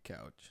sleep on the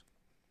couch.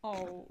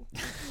 Oh.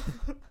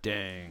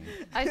 Dang.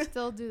 I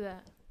still do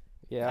that.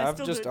 Yeah, I I've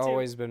still do just it too.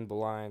 always been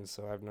blind,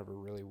 so I've never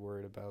really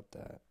worried about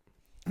that.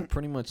 I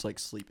pretty much like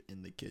sleep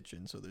in the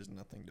kitchen, so there's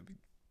nothing to be.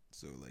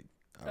 So like,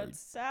 I would That's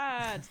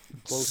sad.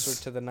 Closer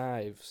to the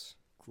knives.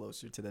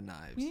 closer to the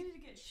knives. We needed to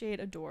get Shade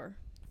a door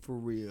For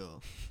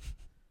real.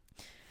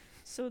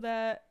 so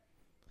that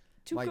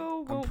Tuco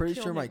won't I'm pretty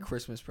kill sure my him.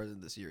 Christmas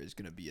present this year is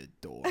gonna be a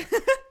door,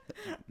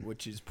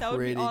 which is That would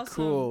be pretty awesome.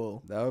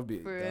 cool. That would be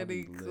that'd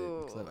be Pretty lit.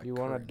 cool. 'Cause I have You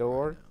want a curtain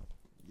door? right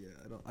now.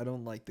 Yeah, I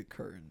don't like the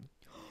curtain.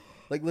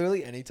 Like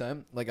literally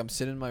anytime, like I'm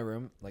sitting in my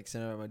room, like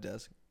sitting at my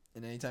desk,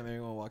 and anytime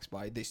anyone walks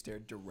by, they stare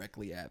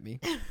directly at me.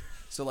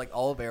 So like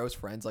all of Arrow's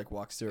friends like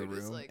walks through a They're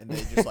just room like- and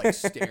they just like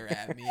stare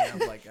at me.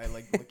 And I'm like, I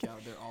like look out,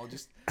 they're all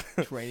just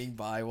training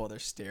by while they're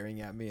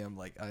staring at me. I'm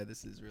like,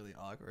 this is really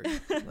awkward.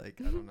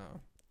 Like I don't know.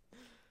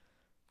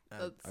 I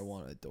That's-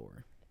 want a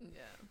door.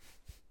 Yeah.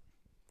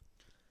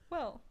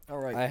 Well, All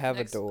right. I have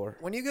Next- a door.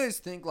 When you guys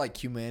think like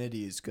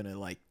humanity is gonna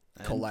like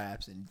And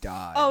collapse and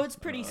die? oh, it's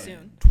pretty uh,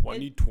 soon.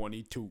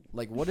 2022.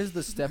 Like, what is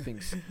the stepping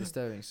stone?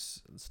 Stepping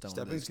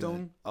that's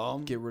gonna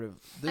stone. Get rid of.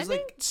 There's I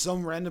like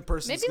some random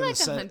person's maybe gonna like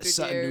 100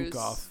 set a years. nuke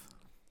off.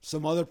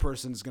 Some other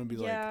person's gonna be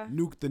Yeah. like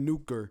nuke the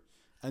nuker,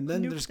 and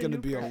then Nuke there's the gonna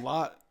be a nuker.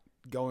 lot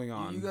going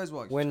on. You guys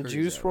watch When Curry's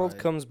Juice that, World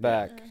right? comes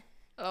back,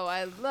 Oh,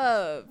 I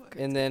love.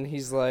 and then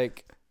he's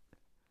like,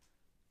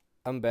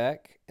 I'm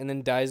back, and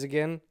then dies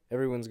again,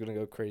 everyone's going to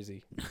go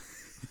crazy.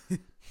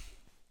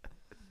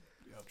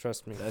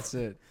 Trust me. That's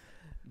it.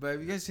 But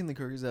have you guys seen the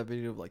Curry's that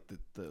video of like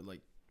the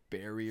like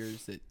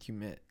barriers that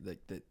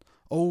that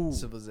oh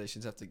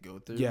civilizations have to go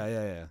through?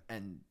 yeah,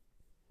 And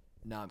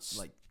not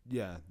like.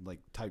 like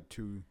type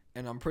 2.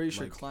 And I'm pretty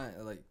sure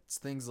Like- it's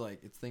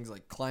things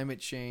like climate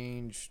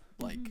change,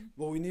 like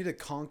Well, we need to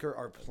conquer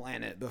our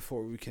planet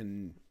before we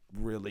can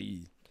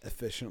really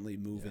efficiently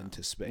move Yeah.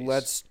 into space.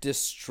 Let's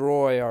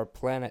destroy our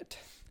planet.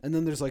 And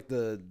then there's like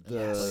the Yes. Like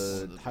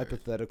one of those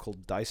hypothetical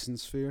Dyson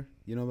sphere.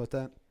 You know about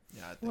that?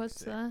 yeah. I think What's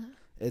so. that?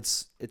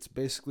 It's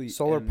basically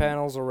Solar an-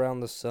 panels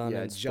around the sun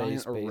yeah, and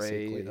giant space,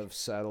 array basically. of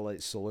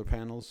satellite solar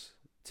panels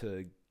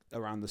to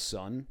around the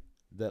sun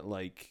that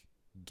like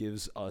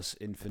gives us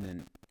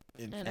infinite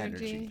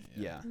Energy.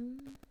 Yeah. Mm.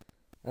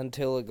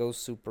 Until it goes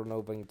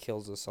supernova and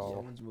kills us all.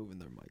 Someone's moving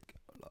their mic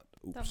a lot.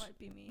 Oops. That might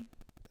be me.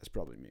 That's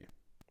probably me.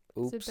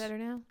 Oops. Is it better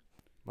now?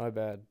 My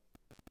bad.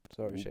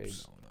 Sorry, Oops. Shade.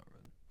 No, not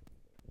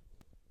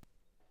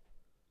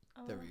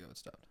really. There we go. It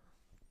stopped.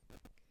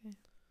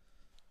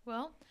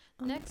 Well,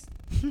 next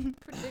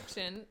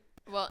prediction.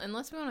 Well,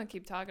 unless we want to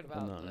keep talking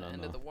about No, the no,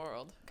 end no. of the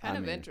world. Kind I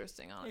of mean,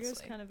 interesting, It honestly.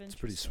 is kind of It's interesting.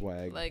 pretty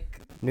swag.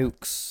 Like,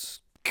 Nukes.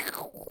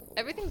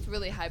 everything's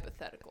really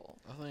hypothetical.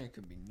 I think it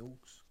could be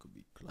nukes, could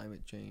be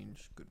climate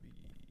change, could be.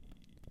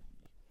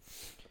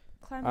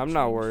 Climate I'm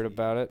not change. worried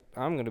about it.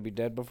 I'm going to be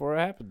dead before it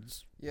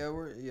happens. Yeah,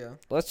 Let's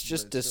But just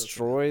it's still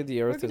destroy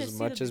the We're earth gonna as see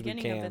much the as we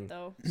beginning of can it,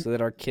 though. so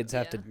that our kids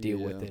have to Yeah. deal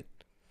with Yeah. it.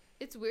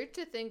 It's weird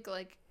to think,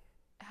 like,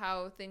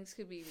 how things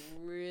could be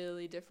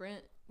really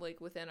different,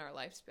 like, within our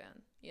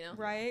lifespan, you know?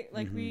 Right?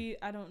 Like Mhm.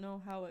 I don't know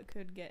how it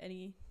could get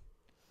any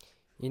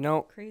You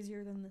know,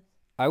 crazier than this.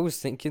 I was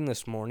thinking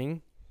this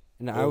morning,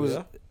 and I Oh, was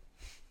yeah?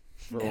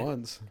 For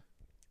once.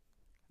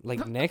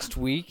 like, next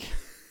week,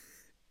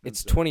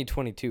 it's That's right.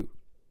 2022.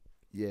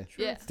 Yeah.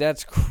 Yeah.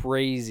 That's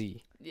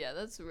crazy. Yeah,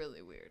 that's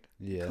really weird.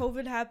 Yeah.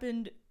 COVID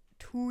happened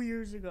 2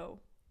 years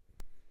ago.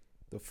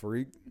 The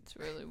freak. It's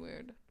really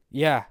weird.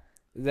 Yeah,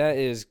 that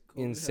is COVID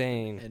happened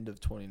insane. End of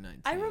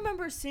 2019. I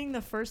remember seeing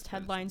the first That is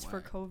headlines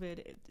for whack.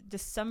 COVID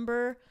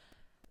December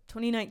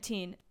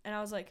 2019, and I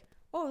was like,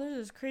 "Oh, there's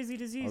this crazy I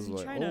disease was in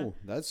like, China. oh,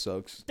 that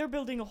sucks. They're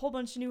building a whole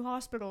bunch of new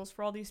hospitals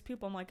for all these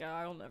people." I'm like,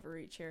 "I'll never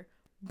reach here."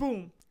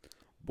 Boom.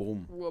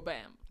 Boom. Whoa,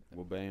 bam.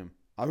 Well, bam.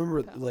 I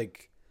remember Pow.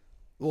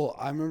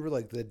 I remember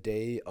like the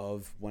day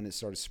of when it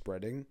started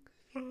spreading.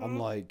 Mm-hmm. I'm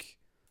like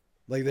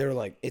they were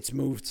like, it's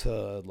moved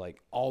to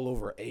like all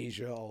over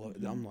Asia.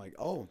 Mm-hmm. I'm like,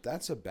 oh,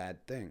 that's a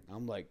bad thing.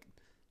 I'm like,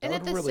 And that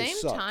at would the really same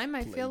suck. time,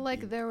 I feel Plague like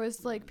ink. there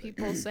was like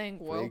people saying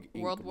Plague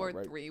ink, World am I War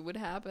right? III would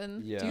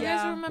happen. Yeah. Do you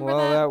guys Yeah. remember Well,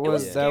 that? that It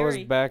was was that was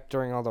scary. back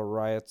during all the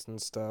riots and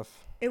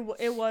stuff. It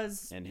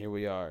was And here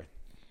we are.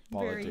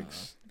 very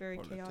Politics. very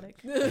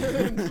Politics. chaotic.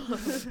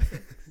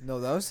 No,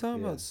 that was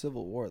talking Yeah. about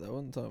Civil War. That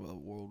wasn't talking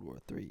about World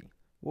War III.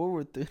 World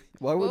War III.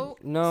 Why would? Well,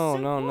 No,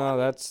 Civil no, no.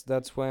 War.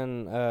 That's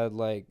when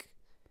like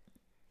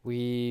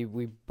we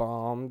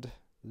bombed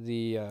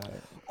the Oh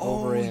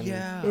over in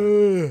yeah.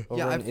 over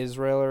Yeah, in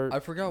Israel or I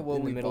forgot what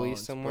in the we Middle bombed,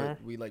 East somewhere.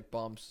 but we like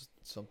bombed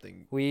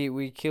something.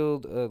 we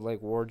killed a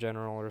like war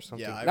general or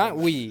something. Yeah, I Not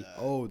remember we, that.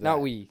 Oh, not that.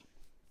 we.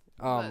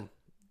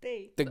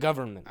 The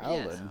government.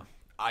 Alan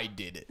I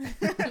did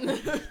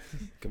it.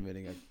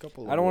 committing a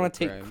couple. I don't want want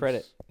to take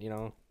credit, you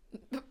know.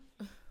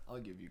 I'll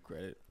give you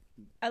credit.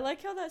 I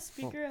like how that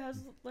speaker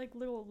has like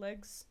little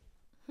legs.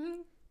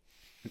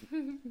 It's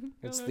know,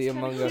 the it's kinda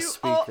Among Us cute.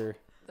 Oh. speaker.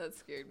 That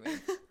scared me.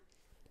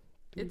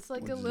 It's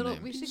like What's a his little.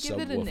 name? We should give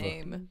it a Subwoofer.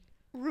 name.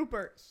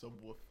 Rupert.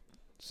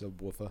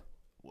 Subwoofer.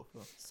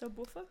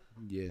 Subwoofer.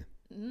 Yeah,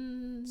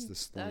 it's the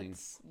slang.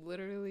 That's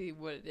literally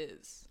what it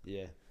is.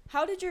 Yeah.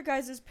 How did your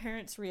guys'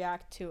 parents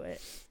react to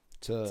it?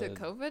 To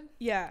COVID?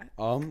 Yeah.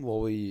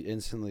 Well, we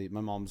instantly.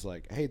 My mom's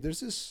like, "Hey, there's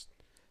this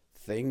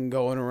thing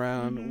going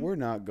around. Mhm. We're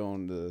not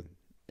going to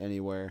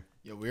anywhere."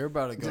 Yeah, we were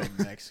about to go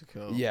to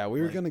Mexico. Yeah, we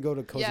were like, gonna go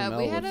to Cozumel. Yeah,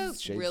 we had with a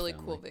Shade's really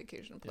family. cool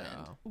vacation planned.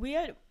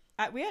 Yeah.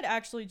 We had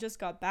actually just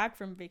got back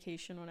from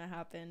vacation when it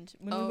happened.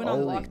 When we Oh. went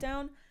on Holy.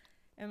 lockdown,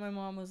 and my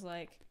mom was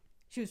like,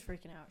 she was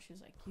freaking out. She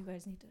was like, "You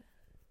guys need to."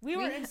 We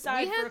were We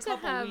inside for had a to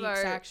couple have weeks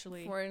our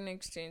actually. foreign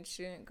exchange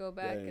student go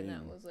back, and that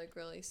Dang. was like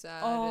really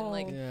sad. And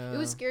like Yeah. it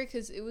was scary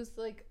because it was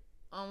like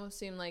almost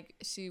seemed like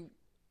she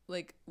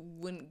like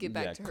wouldn't get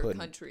back Yeah, to her couldn't.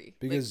 country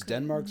Because Like,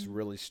 couldn't. Denmark's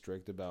really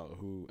strict about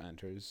who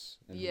enters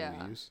and Yeah.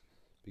 who leaves,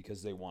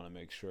 because they want to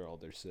make sure all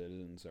their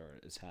citizens are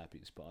as happy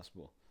as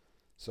possible.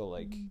 So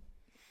like,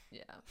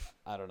 Yeah.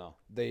 I don't know.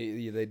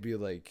 They'd be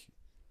like,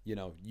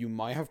 you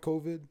might have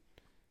COVID.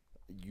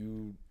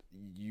 You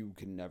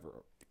can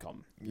never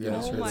come. Yeah,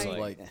 Oh so my- it's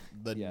like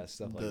the Yeah,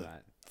 stuff the like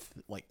that.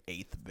 like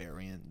 8th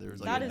variant. There's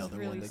like That is another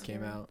really one that came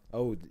scary. out.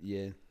 Oh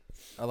yeah,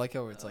 I like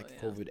how it's Oh, like yeah.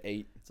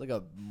 COVID-8. it's like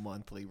a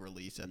monthly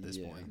release at this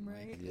Yeah. point.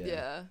 Right. Yeah.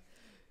 Yeah.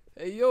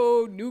 Hey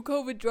yo, new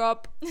COVID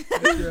drop.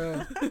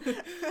 Yeah.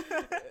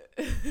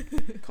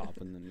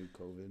 Copping the new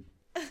COVID.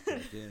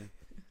 But, yeah.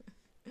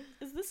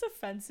 Is this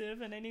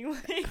offensive in any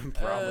way?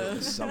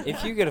 Probably somewhat.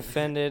 If you get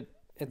offended,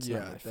 it's Yeah,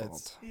 not my that's-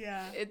 fault.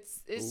 Yeah.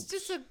 It's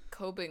just a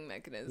coping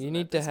mechanism. You at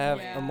need to this have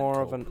point. Yeah. a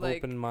more of an Like-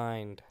 open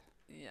mind.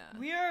 Yeah.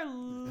 We are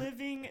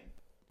living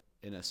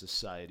in a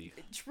society.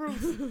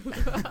 truth.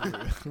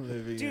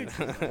 Living Dude.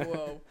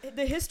 Whoa.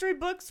 The history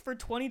books for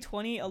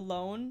 2020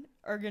 alone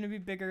are going to be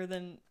bigger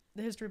than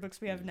the history books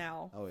we have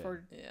now. Oh, yeah.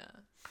 For Yeah.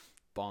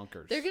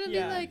 Bonkers. They're gonna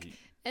Yeah. be like,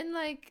 and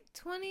like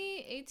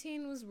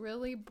 2018 was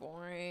really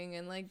boring,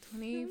 and like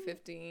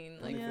 2015,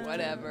 like Yeah.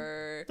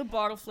 whatever. the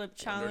bottle flip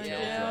challenge.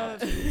 Yeah.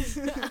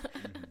 Yeah.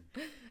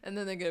 And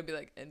then they're gonna be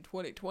like, in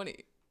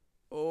 2020.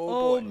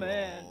 Oh, boy.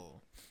 man.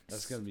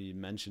 That's gonna be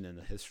mentioned in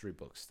the history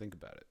books. Think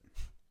about it.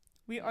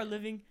 We are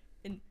living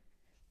in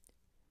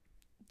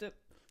the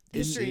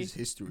This history. is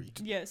history.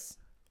 Yes.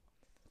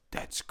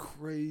 That's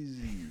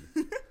crazy.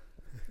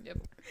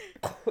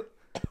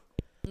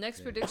 Next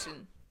Yeah.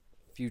 prediction.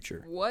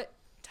 Future. What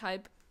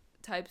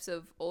types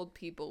of old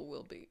people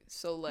will be?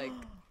 So like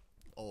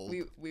Old.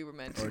 we were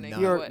mentioning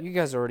not. what You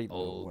guys already know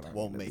Old. what I'm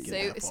Won't gonna make be.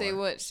 it. that say far.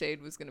 what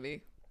Shade was gonna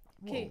be.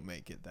 Okay. Won't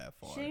make it that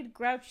far. Shade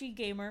grouchy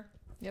gamer.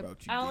 Yep.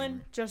 Grouchy Alan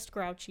gamer. just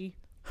grouchy.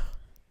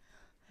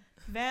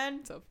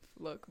 Van. So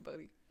look,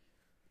 buddy.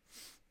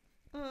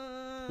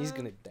 He's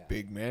gonna die.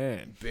 Big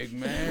man. Big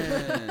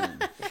man.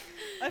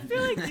 I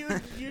feel like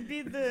you'd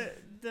be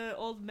the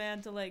old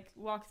man to like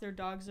walk their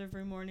dogs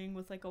every morning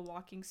with like a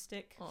walking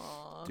stick.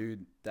 Aw.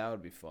 Dude, that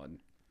would be fun.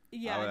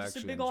 Yeah, would just a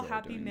actually big old enjoy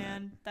happy doing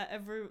man that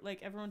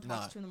everyone talks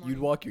Nah, to in the morning.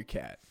 you'd walk your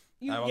cat.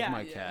 You, I walk yeah,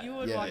 my yeah, cat. You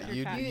would Yeah, walk your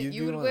you'd- cat. you'd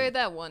You be would one- wear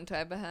that one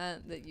type of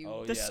hat that you.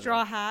 Oh, the yeah,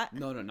 straw hat.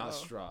 No, not Oh.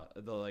 straw.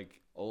 The like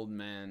old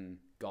man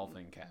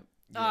golfing cap.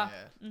 Ah.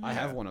 Yeah. Mhm. I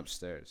have one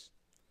upstairs.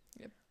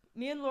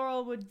 Me and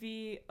Laurel would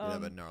be You'd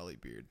have a gnarly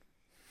beard.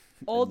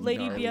 old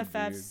lady gnarly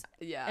BFFs,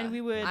 Yeah. and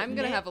we would. I'm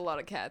gonna knit- have a lot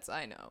of cats.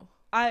 I know.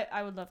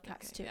 I would love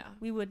cats Okay, too. yeah.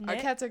 We would Our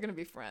knit cats are gonna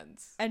be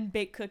friends. and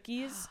bake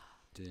cookies,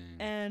 Dang.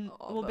 and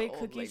Oh, we'll the bake old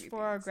cookies lady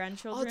for our things.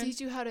 grandchildren. I'll teach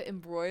you how to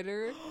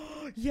embroider,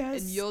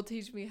 Yes. and you'll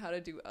teach me how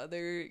to do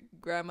other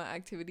grandma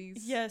activities.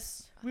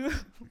 Yes.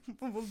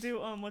 We'll do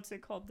what's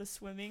it called? The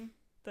swimming.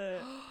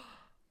 The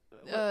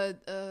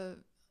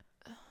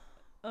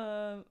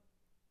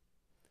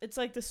it's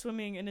like the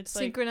swimming, and it's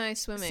like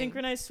synchronized swimming.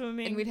 synchronized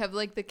swimming. And we'd have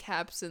like the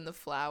caps and the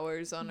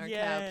flowers on our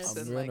Yes. caps, I'm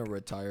and gonna like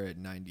retire at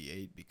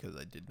 98 because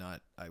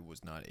I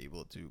was not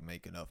able to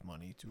make enough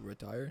money to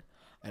retire,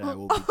 and I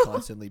will be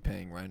constantly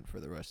paying rent for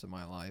the rest of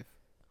my life.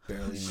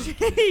 Barely making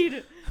it.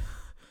 Shade.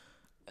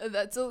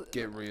 that's a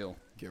Get real.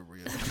 Get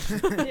real.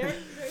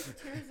 There's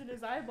tears in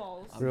his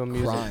eyeballs. I'm Real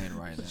music. crying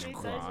right now. Shade's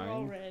eyes are all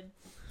crying. red.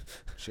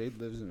 Shade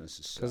lives in a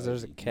society. Because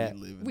there's a cat.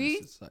 We live in We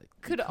a society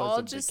could because all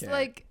of the just cat.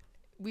 like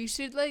we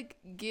should like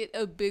get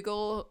a big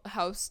ol'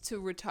 house to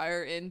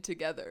retire in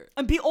together.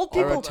 And be old A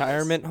people.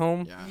 retirement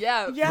home. Yeah.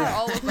 Yeah, Yeah. for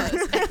all of us.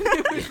 And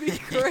it would be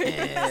great.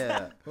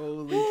 Yeah.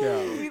 Holy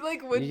cow. We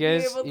like wouldn't You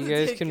guys, be able to you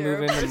guys take can care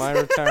move of into my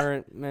ourselves.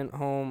 retirement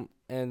home,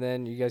 and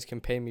then you guys can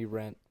pay me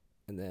rent,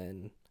 and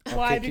then I'll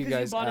Why? kick you Because you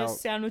guys bought out.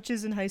 us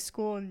sandwiches in high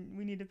school, and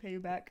we need to pay you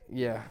back.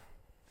 Yeah.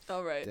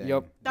 All right. Dang.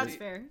 Yup. That's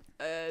fair.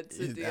 It's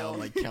a That deal.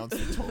 like counts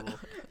the total.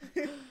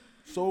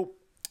 So,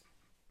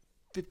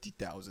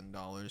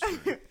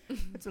 $50,000.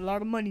 It's a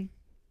lot of money.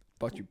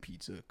 Bought you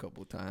pizza a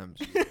couple times.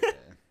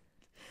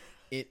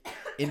 Yeah.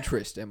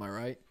 Interest, am I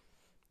right?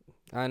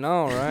 I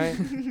know, right?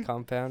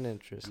 Compound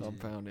interest.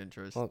 Compound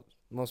interest. Well,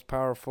 most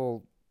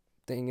powerful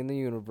thing in the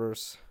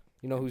universe.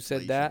 You know who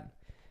said that?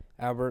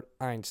 Albert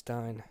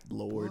Einstein.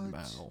 Lord What?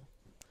 Mao.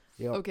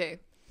 Yep. Okay.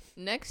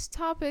 Next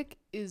topic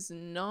is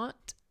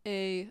not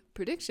a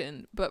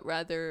prediction, but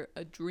rather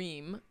a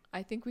dream.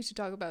 I think we should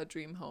talk about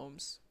dream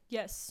homes.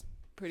 Yes.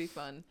 Pretty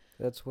fun.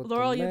 That's what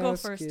Laurel, the you go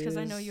mask first because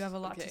I know you is. have a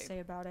lot to Okay. say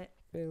about it.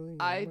 Failing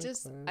I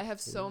on my have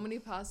so classes. many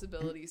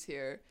possibilities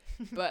here,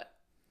 but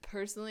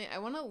personally, I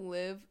want to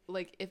live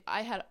like if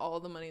I had all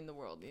the money in the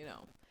world, you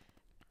know.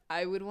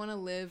 I would want to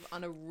live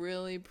on a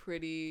really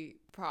pretty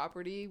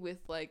property with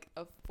like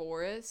a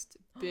forest,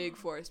 big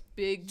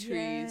trees,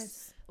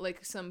 Yes.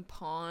 like some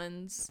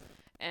ponds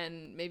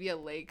and maybe a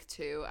lake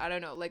too. I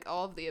don't know, like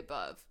all of the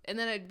above. And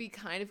then I'd be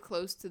kind of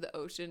close to the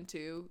ocean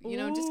too. You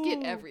know, just get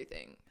Ooh.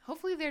 everything.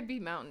 Hopefully there'd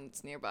be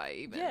mountains nearby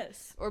even.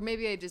 Yes. Or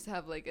maybe I just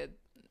have like a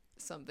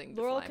something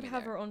to Laurel fly could me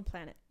have there. her own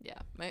planet.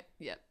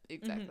 Yeah,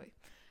 exactly.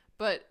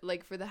 But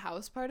like for the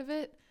house part of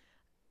it,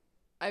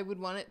 I would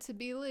want it to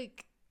be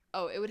like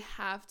it would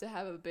have to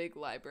have a big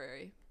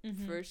library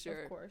for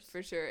sure. Of course.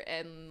 For sure.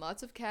 And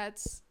lots of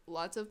cats,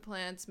 lots of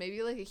plants,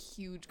 maybe like a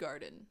huge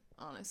garden,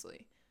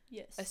 honestly.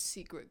 Yes. A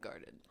secret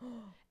garden.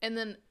 And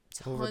then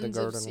Over the tons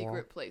of garden secret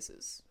wall.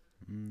 places.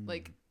 Mm.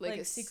 Like like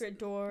a secret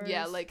doors.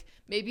 Yeah, like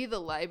maybe the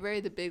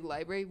library, the big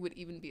library would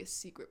even be a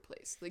secret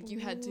place. Like you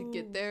had to Ooh.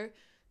 get there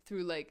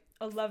through like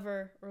a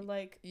lever or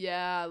like,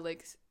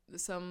 like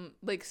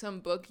some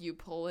book you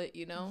pull it,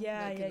 you know,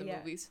 Yeah, like yeah, in the yeah.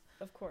 movies,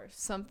 of course.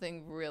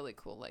 something really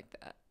cool like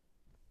that.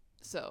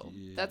 So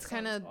Yeah. that's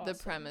kind of Sounds the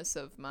awesome. premise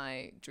of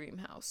my dream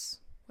house.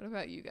 What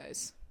about you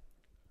guys?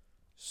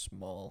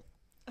 Small.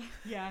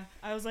 Yeah,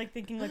 I was like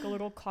thinking like a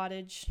little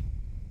cottage.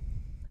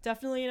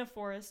 Definitely in a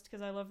forest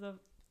because I love the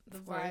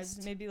vibes.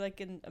 Forest. Maybe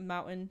like in a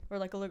mountain or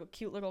like a little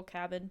cute little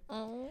cabin.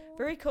 Oh,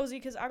 Very cozy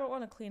because I don't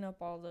want to clean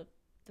up all the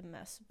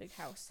mess. Big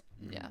house.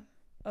 Mm. yeah.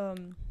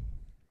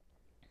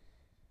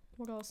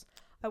 What else?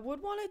 I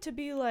would want it to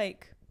be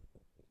like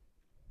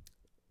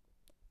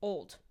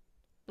old.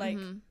 Like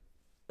Mhm.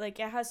 like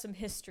it has some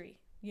history,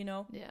 you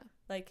know? Yeah.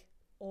 Like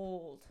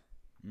old.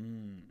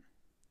 Mm.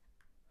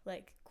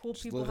 Like cool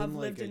Just people live have in,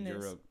 lived like, in a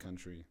this. Europe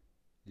country.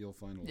 You'll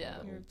find a Yeah.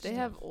 lot of old They stuff.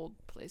 have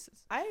old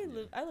places. I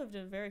Yeah. lived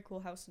in a very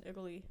cool house in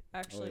Italy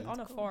actually yeah? on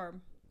a Cool.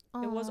 farm.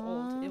 It was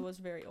old. Aw. It was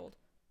very old.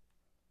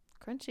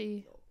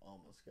 Crunchy.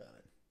 Almost got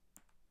it.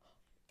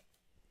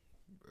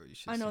 Bro, you I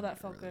should've know seen that it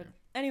felt earlier. good.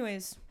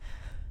 Anyways,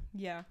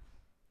 yeah.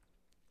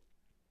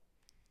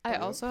 I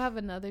Yeah. also have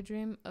another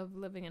dream of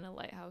living in a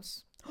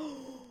lighthouse. I'm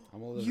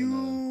gonna live in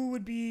You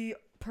would be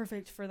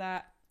perfect for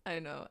that. I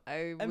know.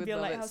 I And would be a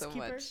love it lighthouse so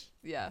keeper? much.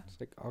 Yeah. It's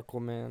like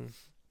Aquaman.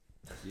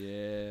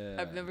 yeah.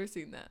 I've never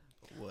seen that.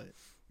 What?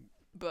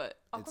 But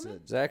It's a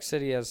Zach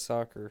said he has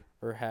soccer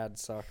or had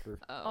soccer.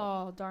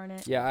 Oh, darn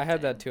it. Yeah, I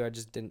had that Damn. too. I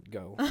just didn't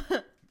go.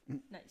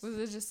 Nice. Was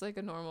it just like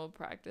a normal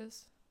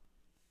practice?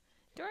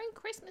 During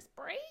Christmas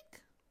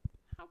break?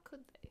 How could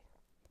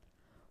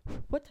they?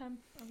 What time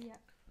are we at?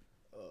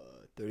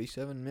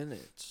 37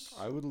 minutes.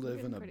 I would live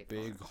getting in a pretty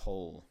big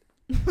hole.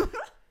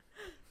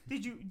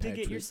 Did you dig Patrick.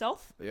 it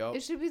yourself? Yep.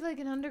 It should be like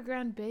an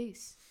underground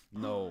base.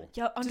 No.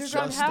 Yeah,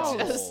 underground just a house. hole.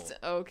 Just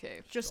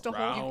okay. Just a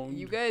hole. Round,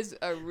 You guys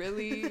are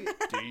really,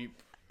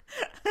 deep.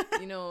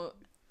 you know,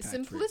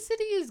 Patrick.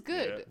 simplicity is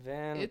good.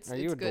 Van, It's- are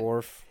you it's a good.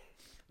 dwarf?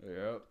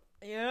 Yep.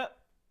 Yep.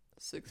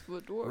 6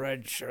 foot dwarf.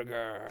 Red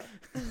sugar.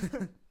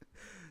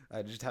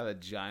 I just have a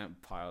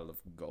giant pile of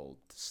gold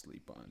to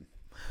sleep on.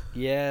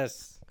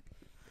 Yes,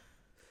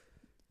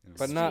 You know,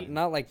 but Sweet.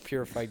 not like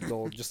purified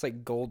gold, just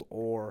like gold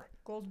ore,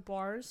 Gold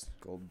bars.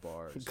 gold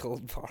bars.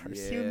 gold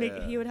bars.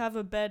 Yeah. He would have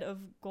a bed of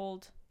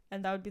gold,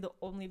 and that would be the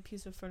only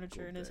piece of furniture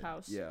Gold in his bed.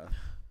 house. Yeah.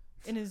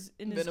 In his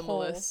hole.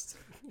 Minimalist.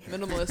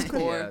 Minimalist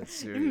core. Yeah,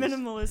 serious.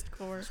 Minimalist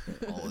core.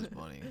 All his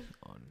money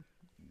on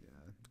Yeah.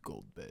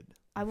 gold bed.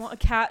 I want a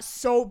cat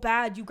so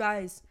bad, you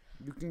guys.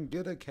 You can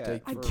get a cat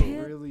Take for I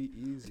can't- really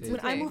easy. Take When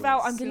I Okay. move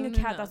out, I'm getting a Soon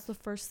cat. enough. That's the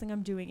first thing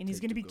I'm doing, and he's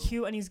Take gonna to be go.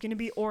 cute, and he's gonna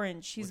be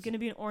orange. He's What's gonna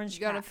be an orange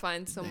You gotta cat.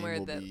 find His name somewhere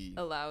will that be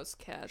allows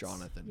cats.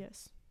 Jonathan.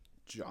 Yes.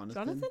 Jonathan?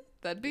 Jonathan?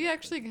 That'd be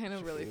actually kind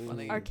of really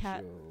funny. Our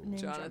cat Joe. named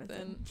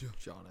Jonathan.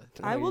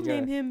 Jonathan. I No, will you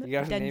gotta- name him You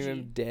gotta name Denji.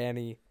 him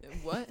Danny.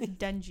 What?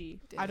 Denji.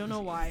 I don't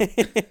know Denji. why.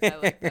 I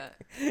like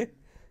that.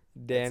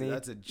 Danny.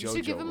 That's a You JoJo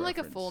should give him like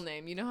a reference. full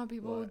name. You know how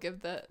people What?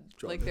 give that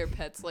like their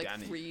pets like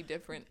Danny. 3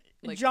 different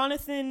like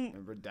Jonathan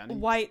Remember Danny?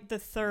 White the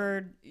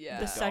third,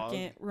 yeah the Dog.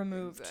 second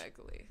removed.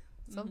 exactly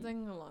Mhm.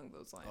 something along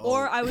those lines. Oh.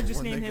 Or I would the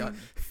just one name that him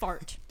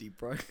Fart. Deep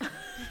fry.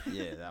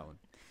 Yeah, that one.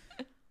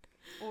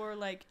 Or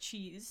like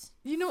Cheese.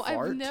 You know, I've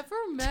Fart? never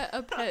met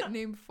a pet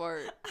named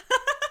Fart.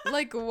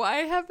 Like, why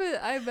haven't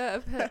I met a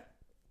pet?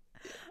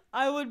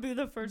 I would be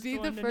the first Be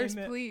one the to first,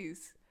 name it,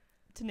 please.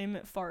 to name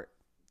it Fart.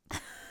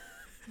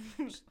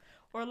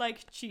 Or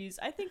like Cheese.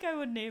 I think I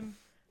would name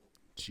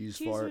Cheese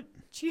Cheese fart.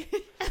 Cheese.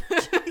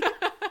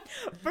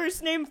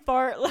 First name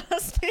fart,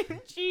 last name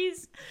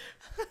cheese.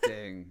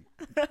 Dang.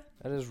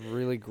 That is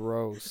really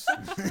gross.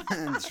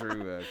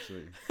 True,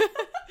 actually.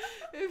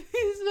 It'd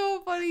be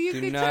so funny. You Do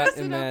could not dress it up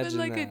in imagine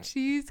like a that.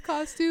 cheese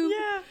costume,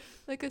 Yeah.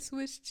 like a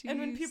Swiss cheese. And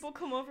when people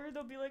come over,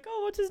 they'll be like,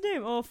 "Oh, what's his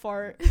name?" "Oh,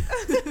 fart."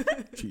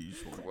 Cheese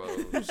fart.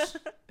 Gross.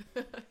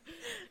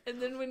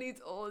 And then when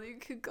he's old, you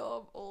could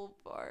call him Old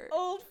Fart.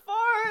 Old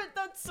fart.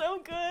 That's so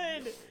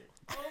good.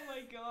 Oh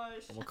my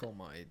gosh. I'm gonna call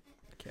my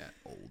cat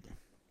Old.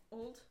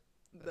 Old.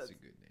 That's a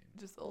good name.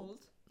 Just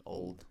old.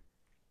 Old.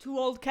 Too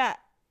old cat.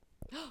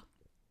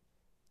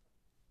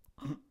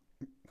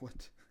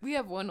 What? We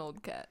have one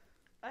old cat,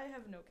 I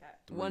have no cat.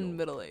 one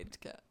middle-aged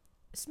cat.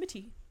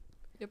 Smitty.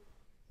 Yep.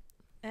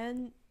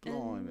 And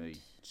Blimey.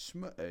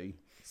 Smitty.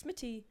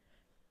 Smitty.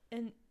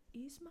 And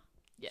Yzma.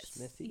 Yes.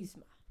 Smithy.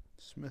 Yzma.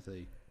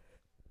 Smithy.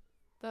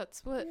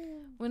 That's what.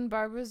 When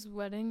Barbara's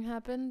wedding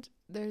happened,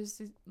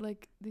 there's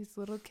these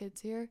little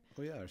kids here.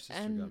 Oh yeah, our sister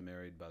And- got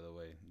married, by the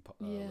way,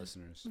 Yeah.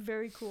 listeners.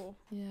 Very cool.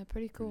 Yeah,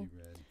 pretty cool.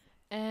 Pretty rad.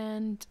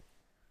 And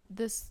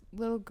this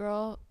little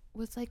girl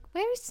was like,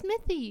 "Where's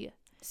Smithy?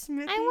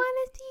 Smithy. I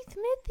want to see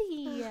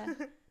Smithy."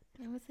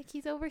 And I was like,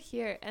 "He's over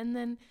here." And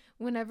then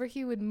whenever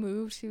he would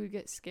move, she would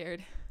get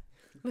scared.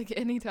 Like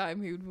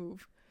anytime he would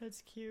move.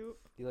 That's cute.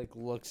 He like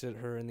looks at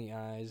her in the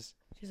eyes.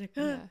 She's like,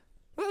 Yeah.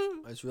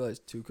 I just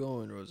realized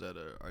Tuco and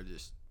Rosetta are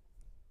just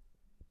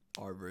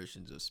our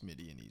versions of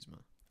Smitty and Yzma.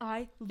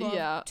 I love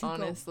Yeah, Tuco.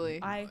 honestly.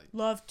 I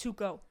love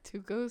Tuco.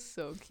 Tuco's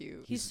so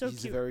cute. He's so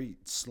He's cute. a very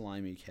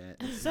slimy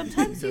cat.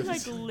 Sometimes he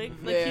like he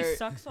Very-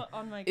 sucks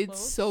on my It's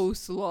clothes. so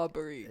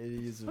slobbery.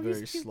 He is a Oh, he's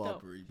very cute, though.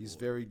 slobbery. He's boy.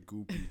 very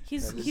goopy.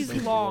 He's That is he's so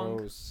long.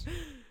 gross.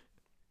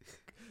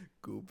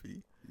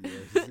 goopy. Yeah,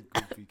 he's a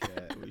goopy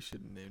cat. We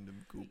should have named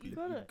him Goopy. You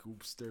gotta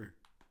Goopster.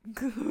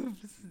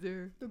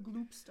 Goopster. the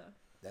gloopster.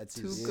 That's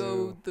his. Ew.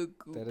 Tuco the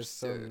Goopster. That is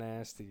so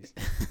nasty.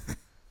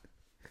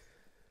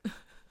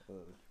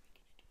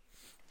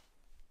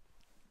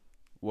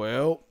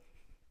 Well.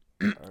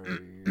 Arr.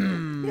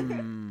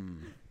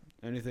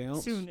 Anything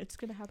else? Soon, it's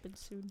gonna happen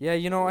soon. Yeah,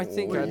 you know, I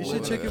think Wait, I'd you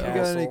live should in check a if we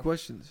got any castle.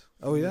 questions.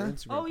 Oh, yeah?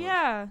 Instagram Oh questions.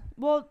 yeah.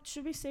 Well,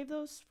 should we save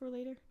those for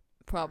later?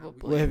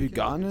 Probably. Wait, have you can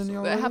gotten look any this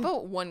up. But already? how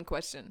about one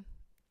question?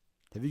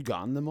 Have you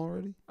gotten them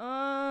already?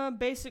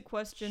 Basic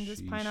question: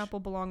 Does Sheesh. pineapple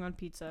belong on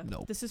pizza?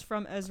 No. This is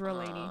from Ezra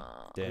Laney.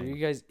 Are Dang. you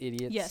guys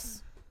idiots?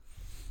 Yes.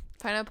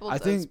 Pineapple I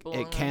does think belong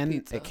it can on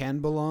pizza. it can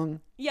belong.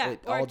 Yeah,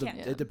 It or all it de- can't.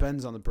 Yeah. It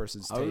depends on the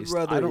person's I would taste.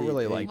 rather I don't eat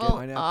really a like Well, it.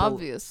 pineapple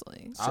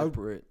obviously. I would-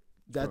 separate.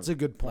 That's from- a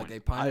good point. like a I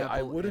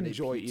pineapple would and a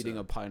enjoy pizza. eating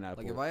a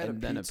pineapple Like if I had and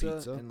a then pizza, a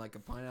pizza. and like a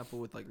pineapple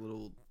with like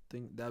little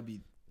thing, that'd be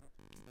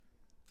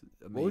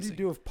amazing. What would you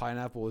do if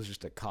pineapple was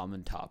just a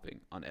common topping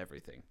on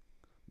everything?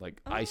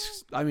 Like Uh,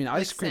 ice. I mean,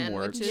 ice like cream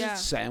works. sandwiches? Yeah.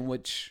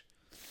 Sandwich,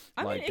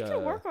 I mean, like, it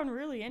can work on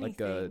really anything.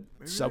 like a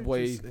Maybe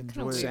Subway just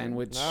enjoy it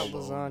sandwich, Not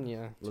alone.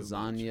 lasagna.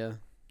 lasagna.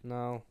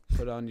 No.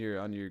 Put on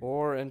your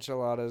Or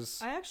enchiladas.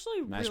 I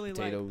actually Mashed really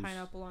potatoes. like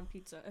pineapple on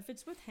pizza. If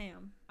it's with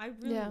ham, I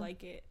really Yeah.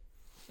 like it.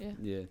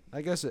 Yeah.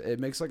 I guess it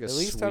makes like a At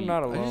least sweet, I'm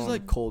not I alone. just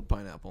like cold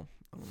pineapple.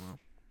 I don't know.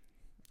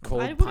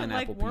 cold I wouldn't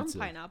pineapple like warm pizza.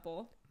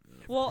 pineapple.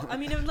 Well, I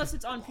mean, unless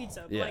it's on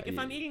pizza. But Yeah, like, if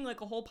yeah, I'm yeah. eating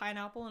like a whole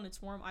pineapple and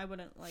it's warm, I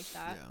wouldn't like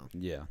that.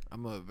 Yeah, Yeah.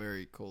 I'm a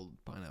very cold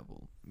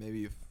pineapple.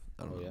 Maybe if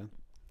I don't Oh know.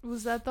 yeah.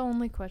 Was that the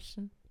only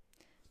question?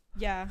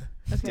 Yeah.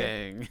 Okay.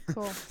 Dang.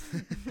 Cool.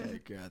 Hey,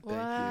 God, thank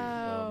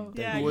Wow.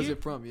 you. Yeah, Who was you-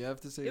 it from? You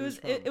have to say It was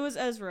from. it was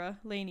Ezra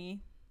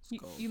Laney. You,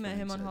 Skull you met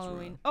him on Friends Ezra.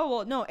 Halloween. Oh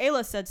well, no.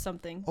 Ayla said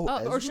something. Oh,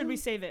 Oh, Or should we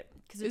save it?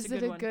 Because it's Is a it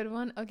good a one. good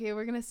one? Okay,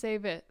 we're gonna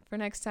save it for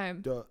next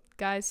time. Duh.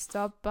 Guys,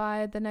 stop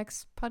by the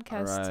next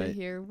podcast to Alright.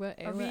 hear what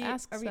Are we, Ayla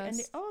asks are we us.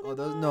 ending? Oh, Oh, they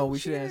that was, won, no, we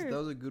should cheer. answer. That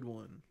was a good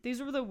one.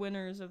 These were the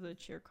winners of the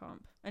cheer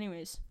comp.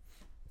 Anyways.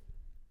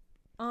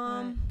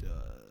 Alright.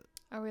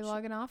 Are we Sh-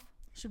 logging off?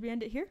 Should we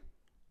end it here?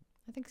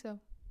 I think so.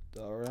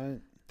 All right.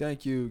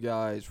 Thank you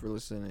guys for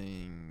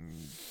listening.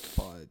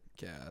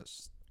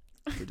 Podcast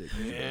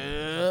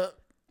prediction.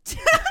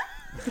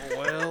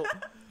 Well,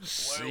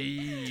 see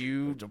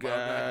you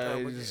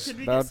guys. Should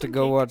we About get to some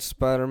go cake watch after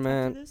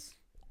Spider-Man. this?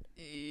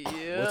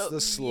 What's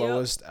the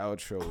slowest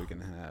outro we can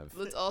have?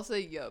 Let's all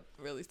say yup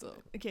really slow.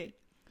 Okay.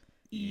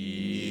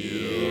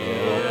 Yeah.